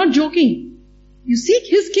telling you, I'm not joking. You seek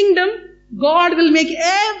His kingdom, God will make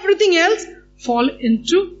everything else fall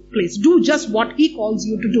into place. Do just what He calls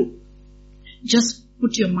you to do. Just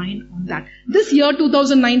put your mind on that. This year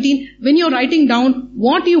 2019, when you're writing down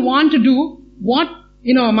what you want to do, what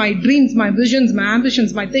my dreams, my visions, my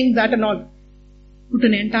ambitions, my things, that and all. Put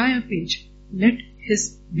an entire page. Let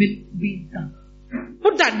His will be done.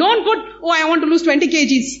 Put that. Don't put, I want to lose 20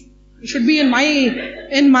 kgs. It should be in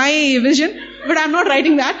my vision, but I'm not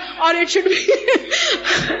writing that. Or it should be,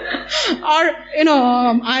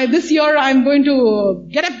 this year I'm going to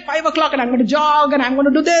get up 5 o'clock and I'm going to jog and I'm going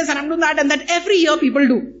to do this and I'm doing that, and that every year people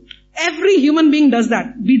do. Every human being does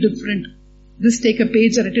that. Be different. Just take a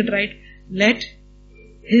page and write it right. Let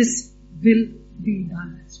His will be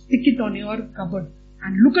done. Stick it on your cupboard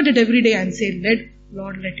and look at it every day and say,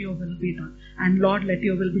 Lord, let your will be done. And Lord, let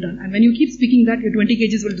your will be done. And when you keep speaking that, your 20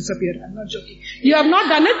 kgs will disappear. I'm not joking. You have not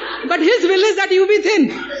done it, but His will is that you be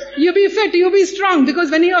thin, you be fit, you be strong.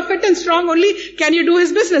 Because when you are fit and strong, only can you do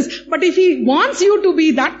His business. But if He wants you to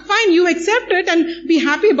be that, fine, you accept it and be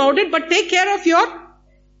happy about it, but take care of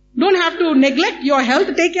don't have to neglect your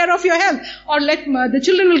health, take care of your health. Or let the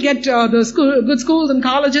children will get good schools and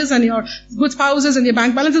colleges and your good spouses and your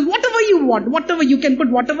bank balances, whatever you want, whatever you can put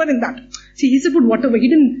whatever in that. See, He said put whatever. He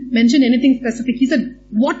didn't mention anything specific. He said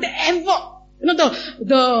whatever.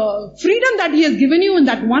 The freedom that He has given you in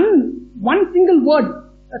that one single word.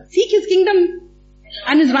 Seek His kingdom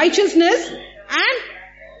and His righteousness, and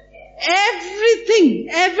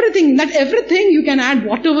everything you can add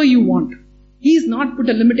whatever you want. He's not put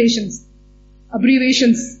a limitations,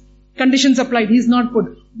 abbreviations, conditions applied. He's not put.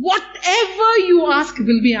 Whatever you ask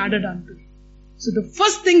will be added unto you. So the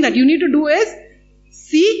first thing that you need to do is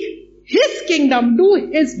seek His kingdom,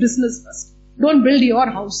 do His business first. Don't build your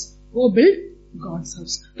house. Go build God's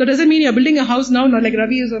house. So it doesn't mean you're building a house now, not like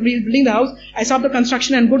Ravi is building the house. I stop the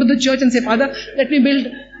construction and go to the church and say, Father, let me build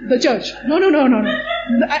the church. No.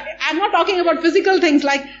 I'm not talking about physical things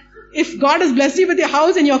like, if God has blessed you with your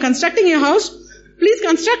house and you're constructing your house, please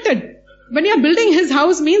construct it. When you're building His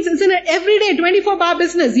house means it's in an everyday 24-hour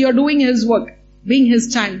business. You're doing His work, being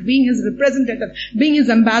His child, being His representative, being His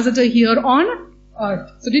ambassador here on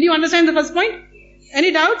earth. So did you understand the first point?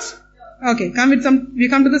 Any doubts? Okay, we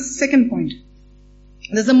come to the second point.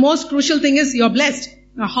 The most crucial thing is you're blessed.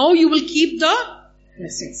 Now how you will keep the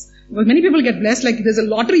blessings. Because many people get blessed, like there's a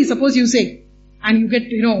lottery, suppose you say, and you get,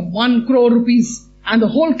 1 crore rupees. And the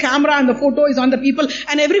whole camera and the photo is on the people,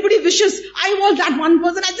 and everybody wishes, I was that one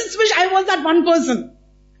person. I just wish I was that one person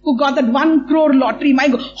who got that 1 crore lottery. My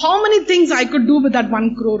God, how many things I could do with that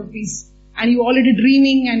 1 crore rupees. And you already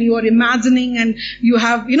dreaming and you are imagining and you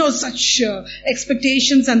have, such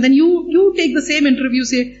expectations, and then you take the same interview,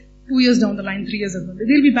 say 2 years down the line, 3 years ago.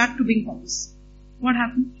 They'll be back to being paupers. What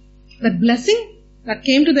happened? That blessing that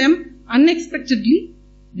came to them unexpectedly,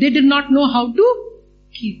 they did not know how to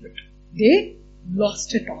keep it. They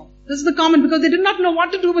lost it all. This is the common, because they did not know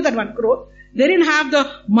what to do with that 1 crore. They didn't have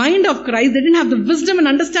the mind of Christ. They didn't have the wisdom and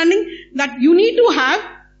understanding that you need to have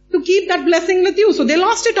to keep that blessing with you. So they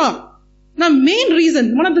lost it all. Now, main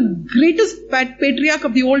reason, one of the greatest patriarch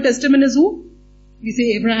of the Old Testament is who? We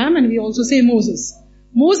say Abraham and we also say Moses.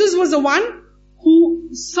 Moses was the one who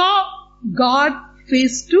saw God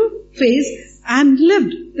face to face and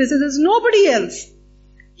lived. There's nobody else.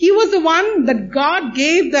 He was the one that God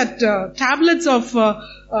gave that tablets of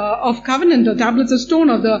covenant, or tablets of stone,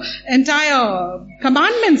 or the entire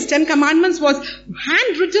commandments. 10 commandments was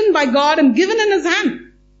handwritten by God and given in His hand.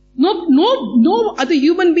 No other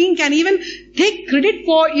human being can even take credit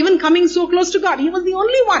for even coming so close to God. He was the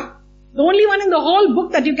only one. The only one in the whole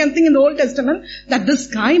book that you can think in the Old Testament, that this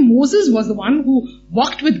guy, Moses, was the one who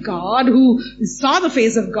walked with God, who saw the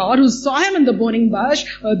face of God, who saw Him in the burning bush,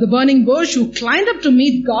 who climbed up to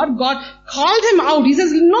meet God. God called him out. He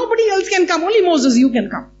says, nobody else can come, only Moses, you can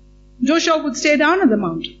come. Joshua would stay down at the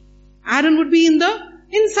mountain. Aaron would be in the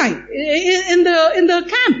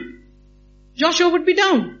camp. Joshua would be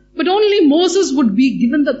down. But only Moses would be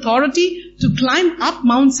given the authority to climb up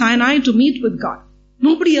Mount Sinai to meet with God.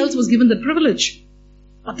 Nobody else was given the privilege.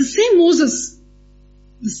 But the same Moses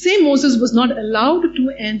was not allowed to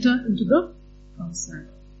enter into the promised land.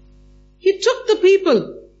 He took the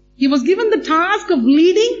people. He was given the task of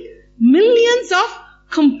leading millions of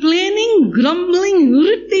complaining, grumbling,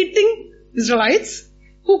 irritating Israelites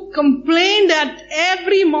who complained at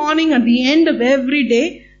every morning, at the end of every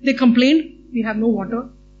day. They complained, we have no water,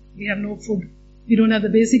 we have no food. We don't have the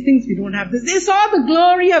basic things. We don't have this. They saw the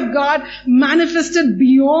glory of God manifested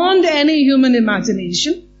beyond any human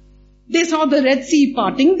imagination. They saw the Red Sea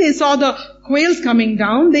parting. They saw the quails coming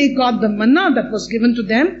down. They got the manna that was given to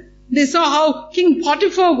them. They saw how King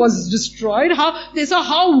Potiphar was destroyed. They saw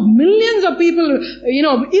how millions of people,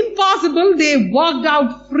 impossible. They walked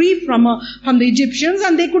out free from the Egyptians,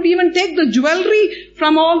 and they could even take the jewelry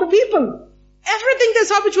from all the people. Everything they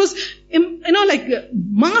saw, which was, like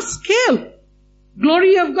mass scale.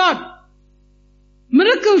 glory of God.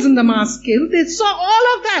 Miracles in the mass scale, they saw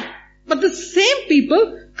all of that. But the same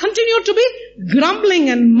people continued to be grumbling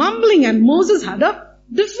and mumbling, and Moses had a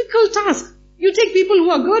difficult task. You take people who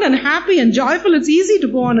are good and happy and joyful, it's easy to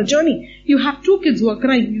go on a journey. You have 2 kids who are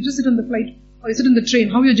crying, you just sit on the flight or you sit in the train,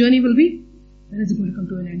 how your journey will be? When is it going to come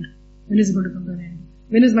to an end? When is it going to come to an end?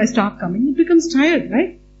 When is my stop coming? It becomes tired,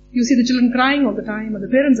 right? You see the children crying all the time, or the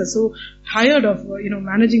parents are so tired of,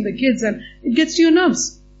 managing the kids, and it gets to your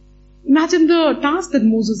nerves. Imagine the task that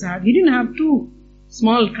Moses had. He didn't have 2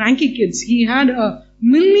 small cranky kids. He had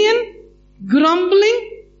 1,000,000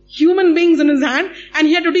 grumbling human beings in his hand, and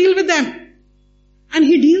he had to deal with them. And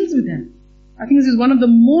he deals with them. I think this is one of the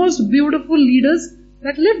most beautiful leaders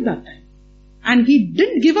that lived that time. And he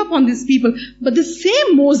didn't give up on these people. But the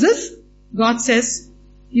same Moses, God says,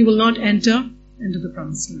 you will not enter into the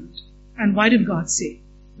promised land. And why did God say?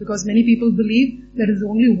 Because many people believe there is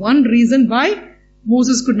only one reason why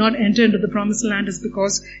Moses could not enter into the promised land, is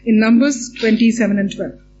because in Numbers 27 and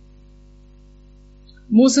 12.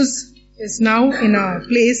 Moses is now in a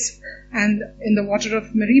place and in the water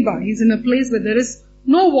of Meribah. He's in a place where there is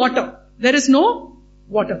no water. There is no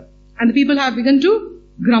water. And the people have begun to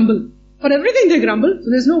grumble. For everything they grumble. So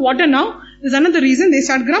there's no water now. There's another reason they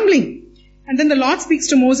start grumbling. And then the Lord speaks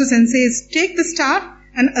to Moses and says, take the staff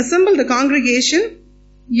and assemble the congregation,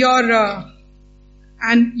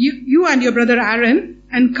 and you and your brother Aaron,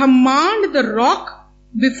 and command the rock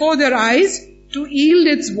before their eyes to yield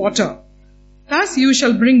its water. Thus you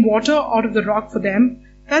shall bring water out of the rock for them.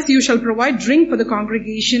 Thus you shall provide drink for the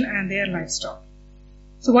congregation and their livestock.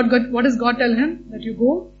 So what does God tell him? That you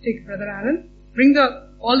go, take brother Aaron, bring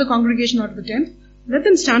all the congregation out of the tent, let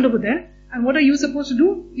them stand over there. And what are you supposed to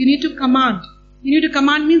do? You need to command. You need to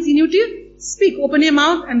command means you need to speak. Open your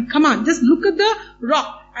mouth and command. Just look at the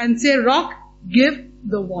rock and say, rock, give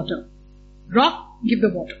the water. Rock, give the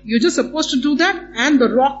water. You're just supposed to do that, and the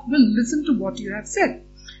rock will listen to what you have said.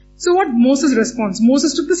 So what Moses responds?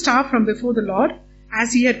 Moses took the staff from before the Lord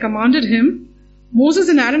as he had commanded him. Moses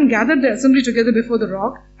and Aaron gathered the assembly together before the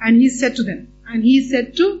rock, and he said to them,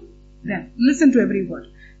 listen to every word.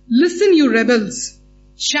 Listen, you rebels.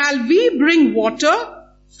 Shall we bring water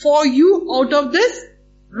for you out of this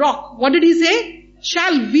rock? What did he say?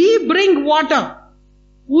 Shall we bring water?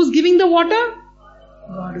 Who's giving the water?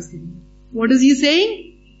 God is giving it. What is he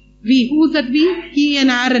saying? We. Who's that we? He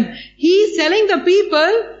and Aaron. He is telling the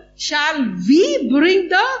people, shall we bring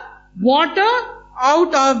the water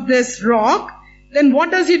out of this rock? Then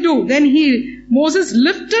what does he do? Then Moses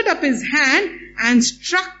lifted up his hand and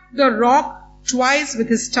struck the rock twice with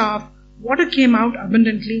his staff. Water came out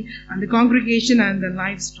abundantly, and the congregation and the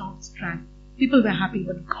livestock drank. People were happy,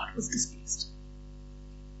 but God was displeased.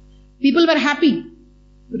 People were happy,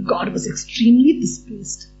 but God was extremely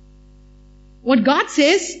displeased. What God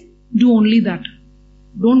says, do only that.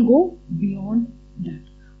 Don't go beyond that.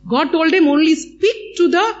 God told him only speak to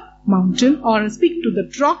the mountain or speak to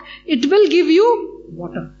the rock. It will give you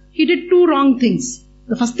water. He did 2 wrong things.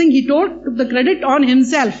 The first thing he took the credit on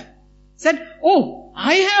himself. Said,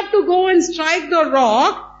 I have to go and strike the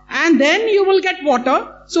rock and then you will get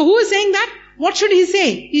water. So who is saying that? What should he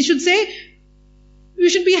say? He should say, you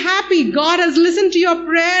should be happy. God has listened to your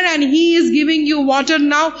prayer and he is giving you water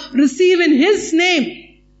now. Receive in his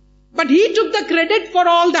name. But he took the credit for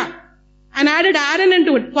all that and added Aaron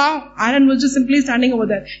into it. Wow, Aaron was just simply standing over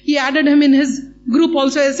there. He added him in his group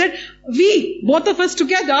also. He said, we, both of us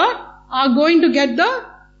together, are going to get the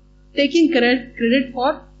taking credit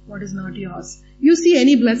for what is not yours. You see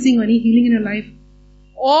any blessing or any healing in your life,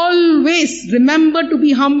 always remember to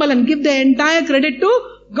be humble and give the entire credit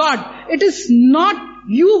to God. It is not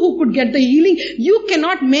you who could get the healing. You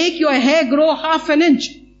cannot make your hair grow half an inch.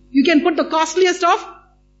 You can put the costliest of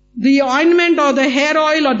the ointment or the hair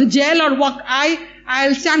oil or the gel or what.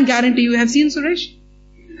 I'll stand guarantee. You have seen Suresh?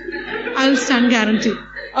 I'll stand guarantee.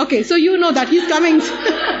 Okay, so you know that he's coming.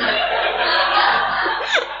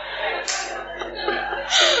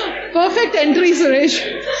 Perfect entry, Suresh.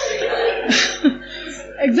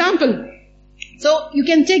 Example. So you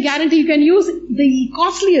can take guarantee, you can use the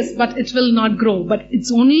costliest, but it will not grow. But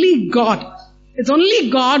it's only God. It's only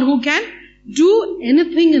God who can do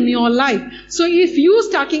anything in your life. So if you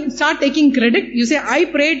start taking credit, you say, I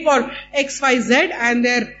prayed for XYZ and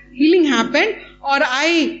their healing happened, or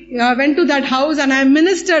I went to that house and I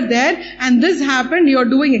ministered there and this happened, you're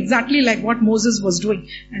doing exactly like what Moses was doing.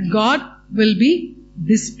 And God will be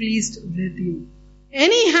displeased with you.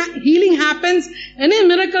 Any healing happens, any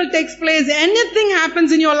miracle takes place, anything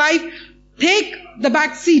happens in your life, take the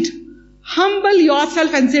back seat. Humble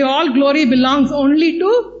yourself and say all glory belongs only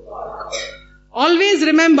to God. Always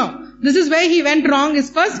remember, This is where he went wrong. Is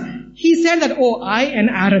first, he said that, oh, I and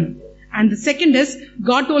Aaron. And the second is,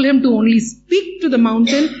 God told him to only speak to the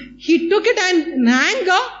mountain. He took it and in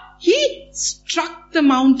anger, he struck the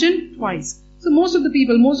mountain twice. So most of the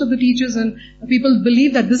people, most of the teachers and people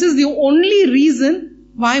believe that this is the only reason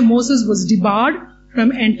why Moses was debarred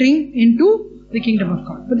from entering into the kingdom of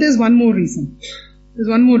God. But there's one more reason. There's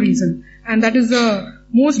one more reason. And that is the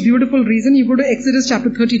most beautiful reason. You go to Exodus chapter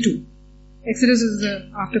 32. Exodus is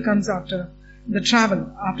comes after the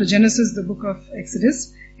travel. After Genesis, the book of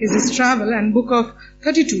Exodus is his travel, and book of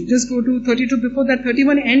 32. Just go to 32. Before that,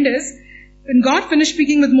 31 end is when God finished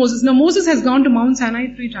speaking with Moses. Now Moses has gone to Mount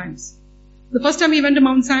Sinai 3 times. The first time he went to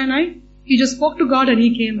Mount Sinai, he just spoke to God and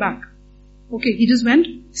he came back. Okay, he just went,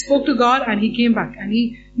 spoke to God and he came back. And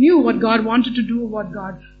he knew what God wanted to do, what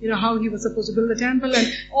God, how he was supposed to build the temple and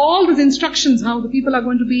all these instructions, how the people are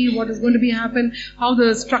going to be, what is going to be happen, how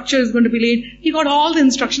the structure is going to be laid. He got all the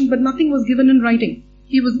instructions, but nothing was given in writing.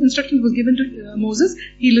 Instructions was given to Moses.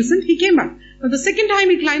 He listened, he came back. Now the second time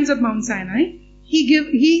he climbs up Mount Sinai,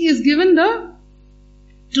 he is given the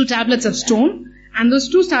 2 tablets of stone. And those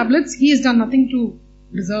 2 tablets, he has done nothing to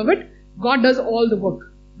deserve it. God does all the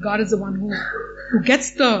work. God is the one who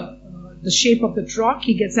gets the shape of the rock.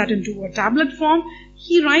 He gets that into a tablet form.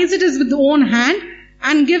 He writes it with his own hand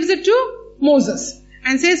and gives it to Moses.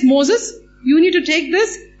 And says, Moses, you need to take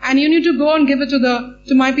this and you need to go and give it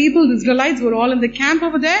to my people. The Israelites were all in the camp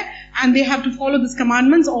over there and they have to follow these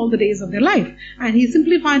commandments all the days of their life. And he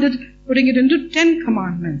simplified it, putting it into 10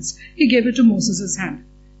 commandments. He gave it to Moses' hand.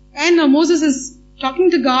 And now Moses is talking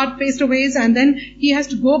to God face to face, and then he has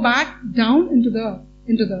to go back down into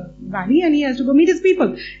the valley and he has to go meet his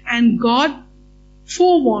people. And God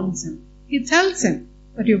forewarns him. He tells him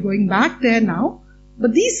that you're going back there now,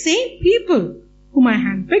 but these same people whom I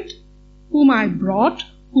handpicked, whom I brought,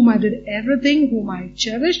 whom I did everything, whom I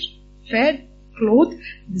cherished, fed, clothed,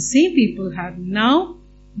 the same people have now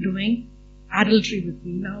doing adultery with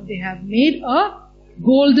me. Now they have made a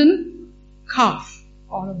golden calf.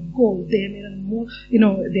 Or of gold. They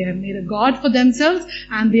have made a god for themselves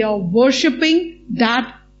and they are worshipping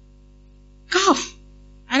that calf.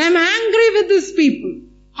 And I'm angry with these people.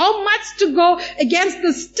 How much to go against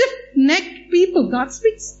the stiff-necked people? God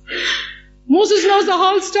speaks. Moses knows the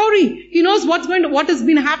whole story. He knows what has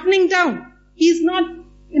been happening down. He's not,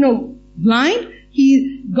 blind.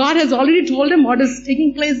 God has already told him what is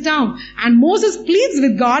taking place down. And Moses pleads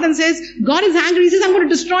with God and says, God is angry. He says, I'm going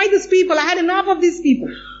to destroy these people. I had enough of these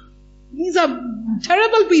people. These are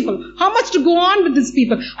terrible people. How much to go on with these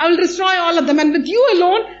people? I will destroy all of them. And with you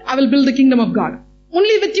alone, I will build the kingdom of God.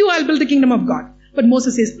 Only with you, I'll build the kingdom of God. But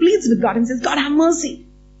Moses pleads with God and says, God, have mercy.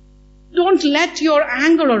 Don't let your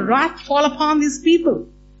anger or wrath fall upon these people.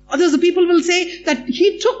 Others, the people will say that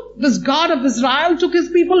he took this God of Israel, took his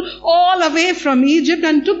people all away from Egypt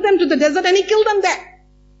and took them to the desert and he killed them there.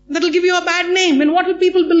 That will give you a bad name. And what will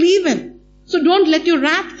people believe in? So don't let your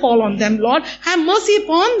wrath fall on them, Lord. Have mercy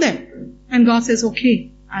upon them. And God says,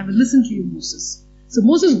 okay, I will listen to you, Moses. So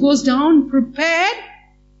Moses goes down prepared,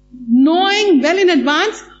 knowing well in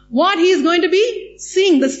advance what he is going to be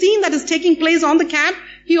seeing. The scene that is taking place on the camp,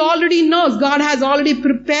 he already knows. God has already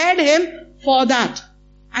prepared him for that.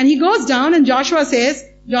 And he goes down and Joshua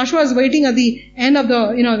is waiting at the end of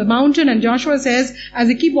the mountain, and Joshua says, as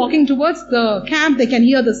they keep walking towards the camp, they can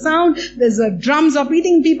hear the sound. There's drums are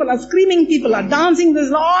beating, people are screaming, people are dancing.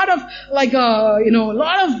 There's a lot of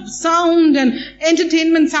lot of sound and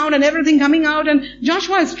entertainment sound and everything coming out. And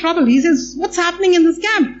Joshua is troubled. He says, what's happening in this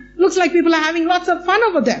camp? Looks like people are having lots of fun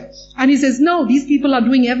over there. And he says, no, these people are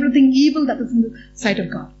doing everything evil that is in the sight of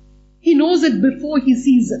God. He knows it before he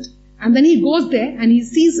sees it. And then he goes there and he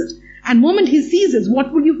sees it. And the moment he sees it,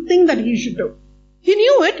 what would you think that he should do? He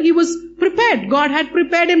knew it. He was prepared. God had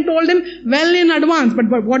prepared him, told him well in advance.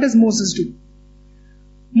 But what does Moses do?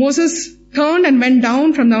 Moses turned and went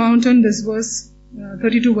down from the mountain. This verse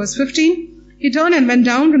 32 verse 15. He turned and went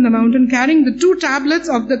down from the mountain carrying the 2 tablets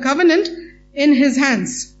of the covenant in his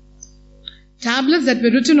hands. Tablets that were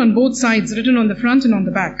written on both sides, written on the front and on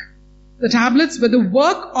the back. The tablets were the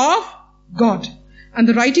work of God. And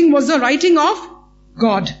the writing was the writing of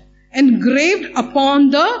God, engraved upon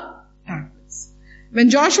the tablets. When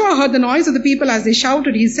Joshua heard the noise of the people as they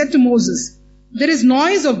shouted, he said to Moses, there is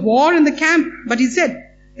noise of war in the camp. But he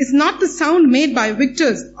said, it's not the sound made by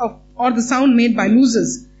victors or the sound made by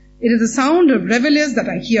losers. It is the sound of revelers that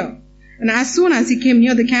I hear. And as soon as he came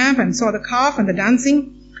near the camp and saw the calf and the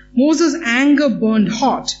dancing, Moses' anger burned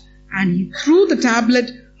hot, and he threw the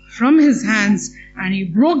tablet from his hands and he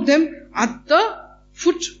broke them at the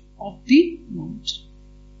foot of the mount.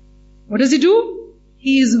 What does he do?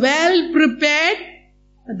 He is well prepared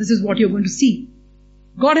that this is what you're going to see.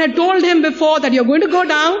 God had told him before that you're going to go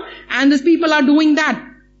down and these people are doing that.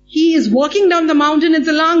 He is walking down the mountain. It's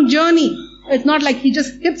a long journey. It's not like he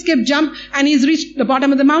just skip, jump and he's reached the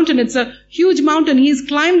bottom of the mountain. It's a huge mountain. He's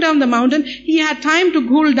climbed down the mountain. He had time to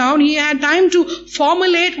cool down. He had time to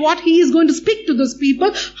formulate what he is going to speak to those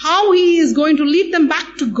people, how he is going to lead them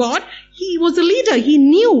back to God. He was a leader. He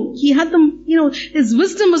knew. He had them, his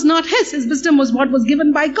wisdom was not his. His wisdom was what was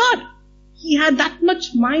given by God. He had that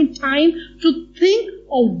much mind time to think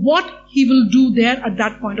of what he will do there at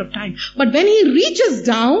that point of time. But when he reaches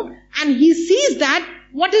down and he sees that,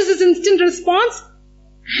 what is his instant response?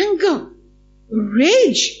 Anger,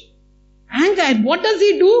 rage, anger. And what does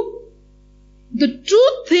he do? The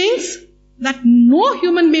two things that no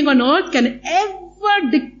human being on earth can ever,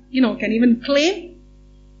 can even claim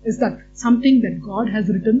is that something that God has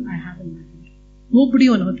written, I have in my hand. Nobody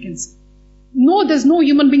on earth can say. No, there's no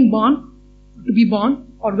human being born, to be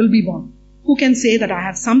born, or will be born, who can say that I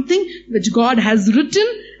have something which God has written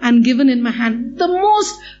and given in my hand. The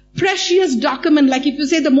most precious document, like if you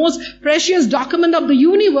say the most precious document of the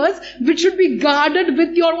universe, which should be guarded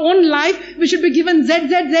with your own life, which should be given Z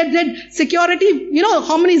security,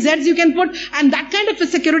 how many Zs you can put, and that kind of a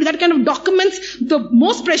security, that kind of documents, the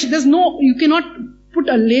most precious, you cannot put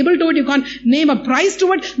a label to it, you can't name a price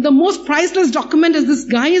to it. The most priceless document is this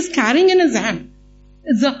guy is carrying in his hand.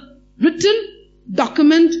 It's a written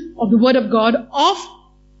document of the Word of God, of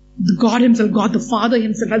God himself. God the Father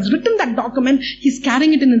himself has written that document. He's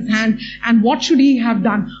carrying it in his hand. And what should he have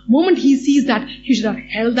done? The moment he sees that, he should have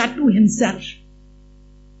held that to himself.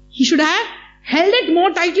 He should have held it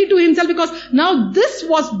more tightly to himself, because now this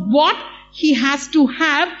was what he has to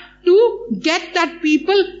have to get that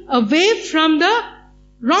people away from the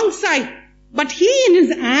wrong side. But he, in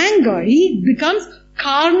his anger, he becomes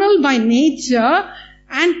carnal by nature.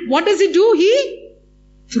 And what does he do? He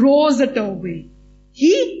throws it away.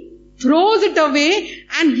 He throws it away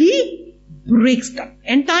and he breaks. The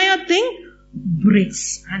entire thing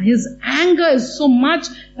breaks. And his anger is so much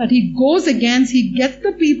that he goes against, he gets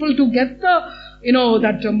the people to get the,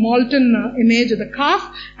 that molten image of the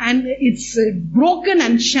calf, and it's broken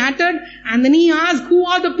and shattered. And then he asks, who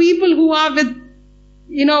are the people who are with,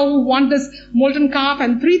 who want this molten calf?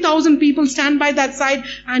 And 3,000 people stand by that side,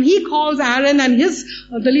 and he calls Aaron and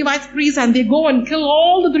the Levites priests, and they go and kill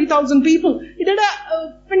all the 3,000 people. He did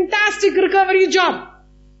a fantastic recovery job.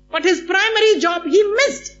 But his primary job, he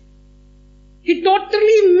missed. He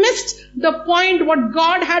totally missed the point what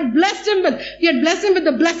God had blessed him with. He had blessed him with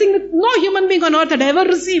the blessing that no human being on earth had ever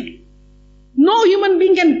received. No human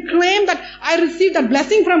being can claim that I received that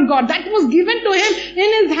blessing from God. That was given to him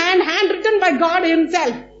in his hand, handwritten by God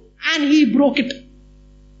himself. And he broke it.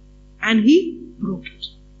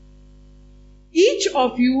 Each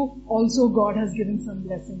of you also God has given some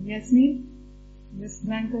blessing. Yes, Neil? Yes,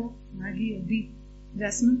 Blanca, Maggie, Adi,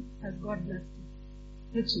 Jasmine? Has God blessed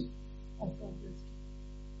you? Richie? Has God blessed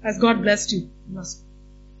you? Has God blessed you? Yes.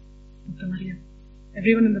 Dr. Maria.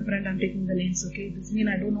 Everyone in the front, I'm taking the names, okay? This means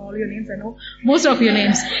I don't know all your names. I know most of your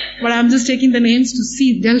names. But I'm just taking the names to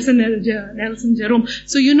see Nelson, Jerome.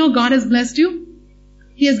 So God has blessed you.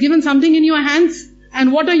 He has given something in your hands.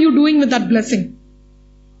 And what are you doing with that blessing?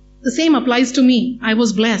 The same applies to me. I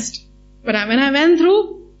was blessed. But when I went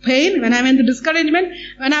through pain, when I went through discouragement,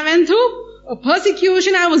 when I went through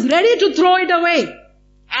persecution, I was ready to throw it away.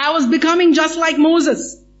 I was becoming just like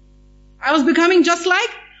Moses. And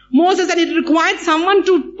it required someone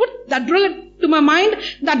to put that drill to my mind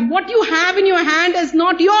that what you have in your hand is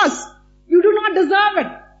not yours. You do not deserve it.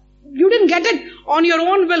 You didn't get it on your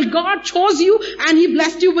own will. God chose you and He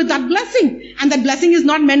blessed you with that blessing. And that blessing is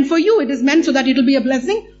not meant for you. It is meant so that it will be a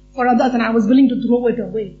blessing for others. And I was willing to throw it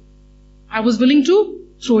away.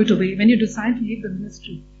 When you decide to leave the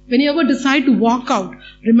ministry, when you ever decide to walk out,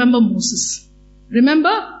 remember Moses.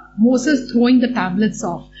 Remember Moses throwing the tablets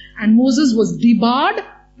off. And Moses was debarred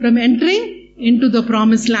from entering into the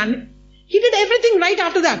promised land. He did everything right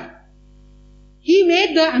after that. He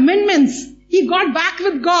made the amendments. He got back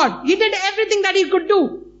with God. He did everything that he could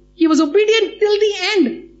do. He was obedient till the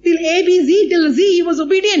end. Till A, B, Z, till Z, he was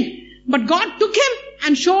obedient. But God took him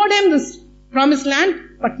and showed him this promised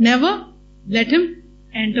land, but never let him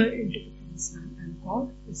enter into the promised land. And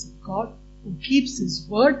God is a God who keeps His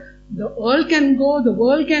word. The earth can go, the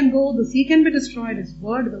world can go, the sea can be destroyed. His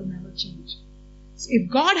word will never change. So if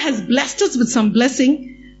God has blessed us with some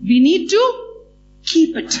blessing, we need to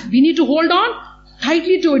keep it. We need to hold on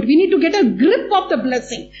tightly to it. We need to get a grip of the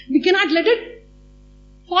blessing. We cannot let it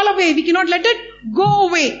fall away. We cannot let it go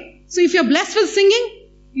away. So if you're blessed with singing,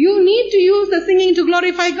 you need to use the singing to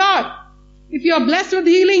glorify God. If you are blessed with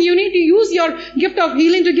healing, you need to use your gift of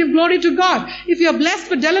healing to give glory to God. If you are blessed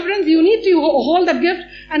with deliverance, you need to hold that gift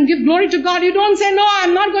and give glory to God. You don't say, no,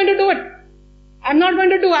 I'm not going to do it. I'm not going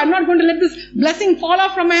to let this blessing fall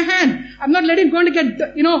off from my hand. I'm not letting it going to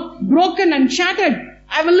get, broken and shattered.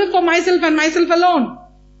 I will live for myself and myself alone.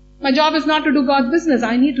 My job is not to do God's business.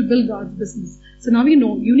 I need to build God's business. So now we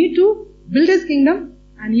know you need to build His kingdom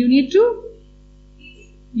and you need to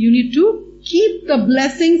keep the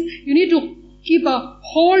blessings. You need to keep a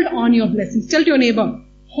hold on your blessings. Tell to your neighbor,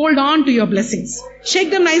 hold on to your blessings.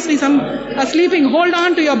 Shake them nicely. Some are sleeping. Hold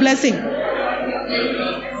on to your blessing.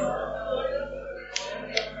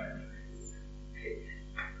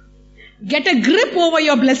 Get a grip over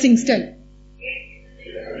your blessings still.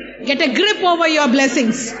 Get a grip over your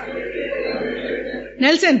blessings.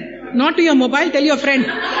 Nelson, not to your mobile, tell your friend.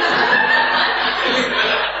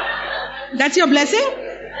 That's your blessing?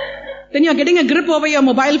 Then you're getting a grip over your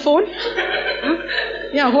mobile phone.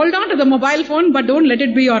 Yeah, hold on to the mobile phone, but don't let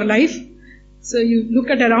it be your life. So you look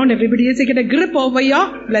at around everybody and say, get a grip over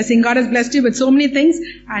your blessing. God has blessed you with so many things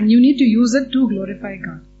and you need to use it to glorify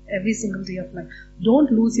God every single day of life.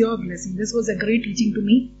 Don't lose your blessing. This was a great teaching to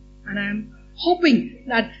me and I am hoping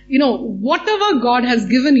that, whatever God has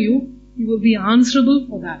given you, you will be answerable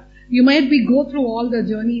for that. You might go through all the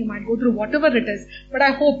journey, you might go through whatever it is, but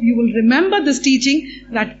I hope you will remember this teaching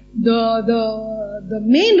that the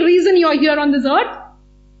main reason you are here on this earth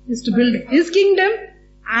is to build His kingdom,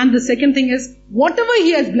 and the second thing is, whatever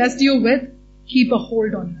He has blessed you with, keep a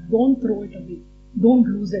hold on it. Don't throw it away. Don't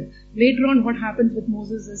lose it. Later on, what happens with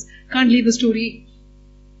Moses is, can't leave the story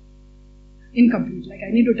incomplete. Like,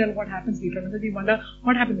 I need to tell what happens later. And then we wonder,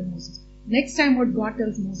 what happened to Moses? Next time what God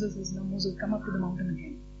tells Moses is, now Moses, come up to the mountain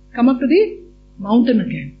again. Come up to the mountain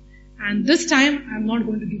again. And this time, I'm not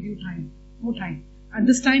going to give you time. No time. And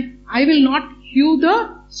this time, I will not hew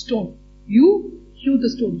the stone. You hew the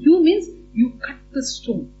stone. Hew means you cut the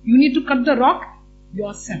stone. You need to cut the rock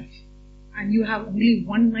yourself. And you have only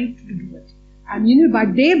one night to do it. And by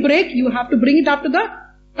daybreak, you have to bring it up to the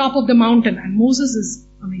top of the mountain. And Moses is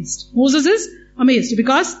amazed. Moses is amazed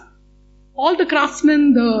because all the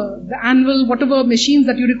craftsmen, the anvil, whatever machines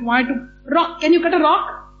that you require to rock. Can you cut a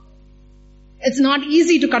rock? It's not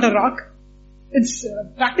easy to cut a rock. It's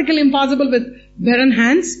practically impossible with barren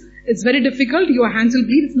hands. It's very difficult. Your hands will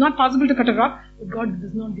bleed. It's not possible to cut a rock. But God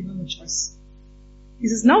does not give him a choice. He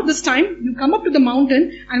says, now this time, you come up to the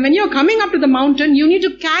mountain. And when you're coming up to the mountain, you need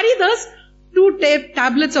to carry those 2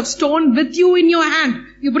 tablets of stone with you in your hand.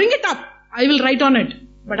 You bring it up. I will write on it.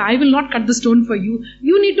 But I will not cut the stone for you.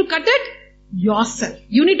 You need to cut it yourself.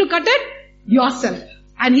 You need to cut it yourself.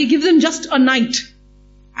 And he gives him just a night.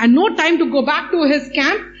 And no time to go back to his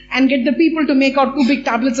camp and get the people to make out 2 big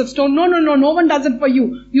tablets of stone. No. No one does it for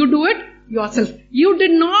you. You do it yourself. You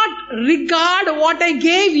did not regard what I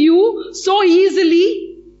gave you so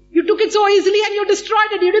easily. You took it so easily and you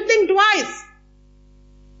destroyed it. You didn't think twice.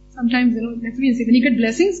 Sometimes, let's be honest, when you get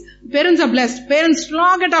blessings, parents are blessed. Parents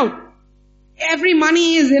slog it out. Every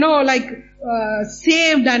money is,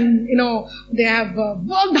 saved and, they have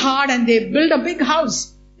worked hard and they build a big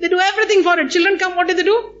house. They do everything for it. Children come, what do they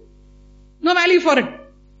do? No value for it.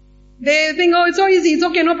 They think, it's so easy, it's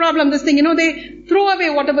okay, no problem, this thing. They throw away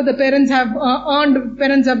whatever the parents have earned,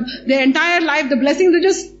 parents have, their entire life, the blessings, they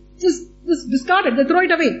just discard it, they throw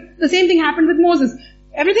it away. The same thing happened with Moses.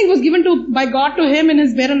 Everything was given by God to him in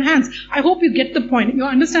his barren hands. I hope you get the point. You're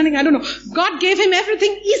understanding? I don't know. God gave him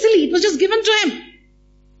everything easily. It was just given to him.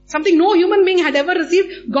 Something no human being had ever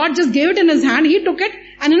received. God just gave it in his hand. He took it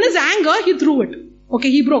and in his anger, he threw it. Okay,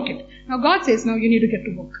 he broke it. Now God says, now you need to get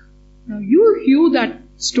to work. Now you hew that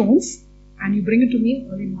stones and you bring it to me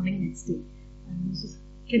early morning next day. And Moses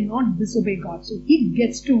cannot disobey God. So he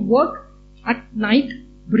gets to work at night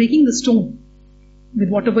breaking the stone. With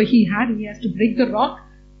whatever he had, he has to break the rock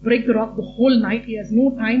the whole night. He has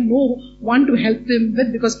no time, no one to help him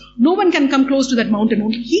with because no one can come close to that mountain.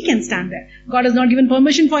 Only he can stand there. God has not given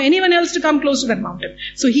permission for anyone else to come close to that mountain.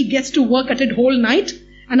 So he gets to work at it whole night.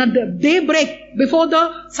 And at the daybreak, before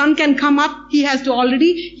the sun can come up, he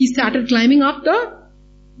started climbing up the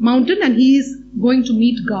mountain and he is going to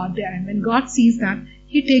meet God there. And when God sees that,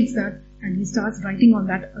 he takes that and he starts writing on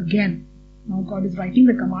that again. Now God is writing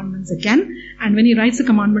the commandments again. And when he writes the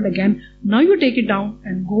commandment again, now you take it down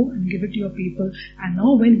and go and give it to your people. And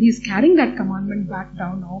now when he is carrying that commandment back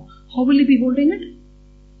down now, how will he be holding it?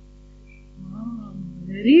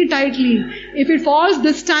 Very tightly. If it falls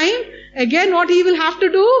this time, again what he will have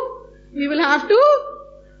to do? He will have to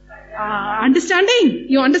understanding.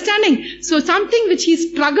 You're understanding. So something which he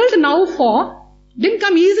struggled now for, didn't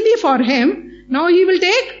come easily for him. Now he will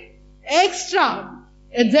take extra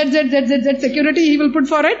Z security he will put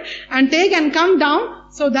for it and take and come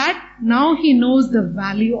down so that now he knows the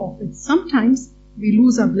value of it. Sometimes we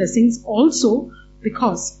lose our blessings also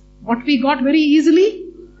because what we got very easily,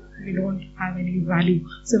 we don't have any value.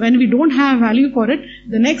 So when we don't have value for it,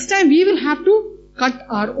 the next time we will have to cut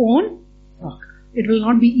our own rock. It will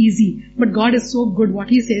not be easy. But God is so good. What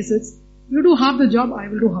He says is, you do half the job, I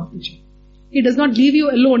will do half the job. He does not leave you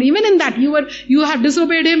alone. Even in that, you have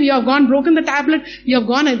disobeyed Him, you have broken the tablet, you have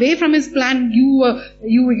gone away from His plan,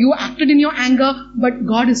 you acted in your anger, but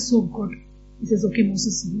God is so good. He says, okay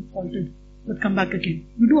Moses, you faulted, but come back again.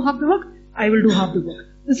 You do half the work, I will do half the work.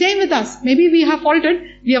 The same with us. Maybe we have faulted,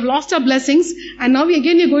 we have lost our blessings, and now we are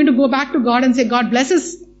going to go back to God and say, God bless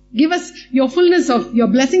us, give us your fullness of your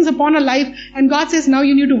blessings upon our life, and God says, now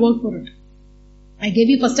you need to work for it. I gave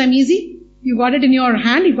you first time easy, you got it in your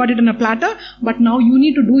hand, you got it in a platter, but now you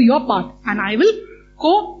need to do your part, and I will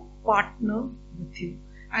co-partner with you.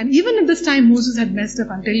 And even at this time Moses had messed up,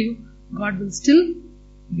 I'll tell you, God will still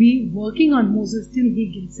be working on Moses till he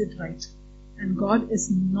gets it right. And God is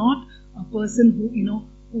not a person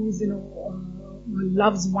who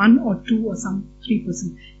loves one or two or some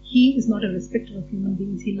 3%. He is not a respecter of human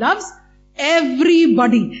beings. He loves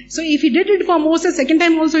everybody. So if He did it for Moses, second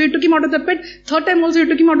time also He took him out of the pit, third time also He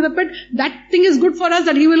took him out of the pit, that thing is good for us,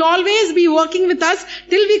 that He will always be working with us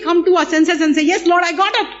till we come to our senses and say, yes Lord, I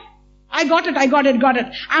got it.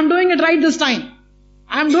 I'm doing it right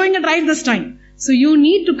this time. So you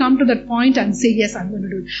need to come to that point and say, yes, I'm going to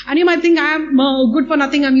do it. And you might think, I am good for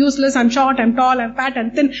nothing, I'm useless, I'm short, I'm tall, I'm fat,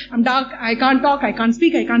 I'm thin, I'm dark, I can't talk, I can't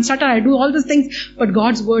speak, I can't stutter, I do all these things. But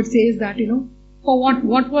God's word says that, for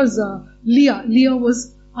what was Leah? Leah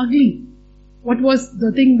was ugly. What was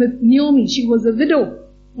the thing with Naomi? She was a widow.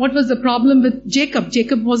 What was the problem with Jacob?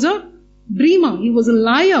 Jacob was a dreamer. He was a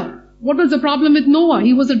liar. What was the problem with Noah?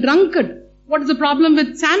 He was a drunkard. What is the problem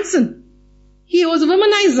with Samson? He was a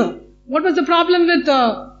womanizer. What was the problem with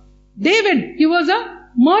David? He was a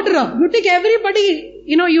murderer. You take everybody,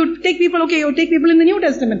 you take people in the New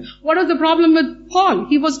Testament. What was the problem with Paul?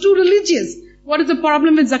 He was too religious. What is the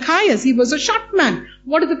problem with Zacchaeus? He was a short man.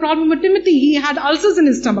 What is the problem with Timothy? He had ulcers in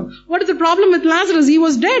his stomach. What is the problem with Lazarus? He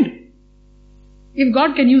was dead. If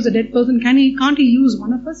God can use a dead person, can't He use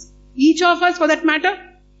one of us? Each of us for that matter?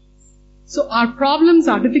 So our problems,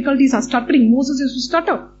 our difficulties, our stuttering. Moses used to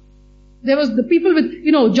stutter. There was the people with,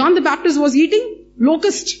 John the Baptist was eating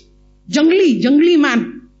locust. Jungly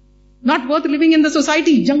man. Not worth living in the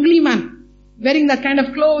society. Jungly man. Wearing that kind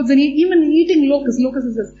of clothes and even eating locust. Locust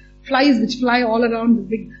is this flies which fly all around, the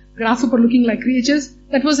big grasshopper looking like creatures.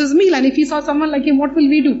 That was his meal. And if he saw someone like him, what will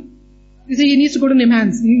we do? You say he needs to go to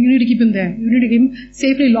Nimhans. You need to keep him there. You need to keep him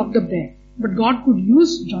safely locked up there. But God could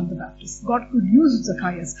use John the Baptist. God could use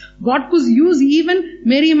Zacchaeus. God could use even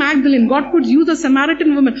Mary Magdalene. God could use a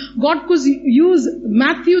Samaritan woman. God could use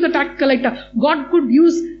Matthew the tax collector. God could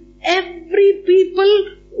use every people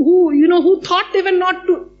who thought they were not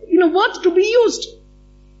worth to be used.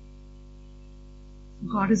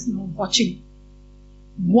 God is now watching.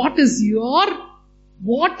 What is your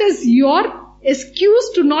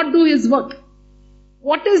excuse to not do His work?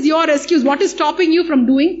 What is your excuse? What is stopping you from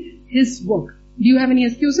doing His work? Do you have any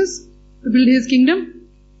excuses to build His kingdom?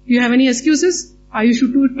 Do you have any excuses? Are you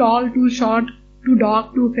too tall, too short, too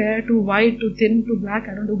dark, too fair, too white, too thin, too black,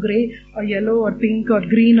 grey or yellow or pink or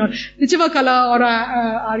green or whichever color, or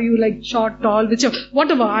are you like short, tall,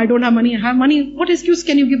 whatever, I don't have money, I have money. What excuse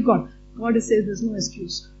can you give God? God says there's no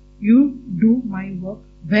excuse. You do my work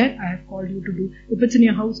where I have called you to do. If it's in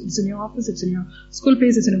your house, it's in your office, it's in your school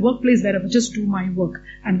place, it's in your workplace, wherever, just do my work.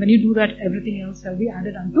 And when you do that, everything else shall be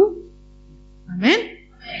added unto. Amen?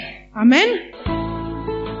 Amen?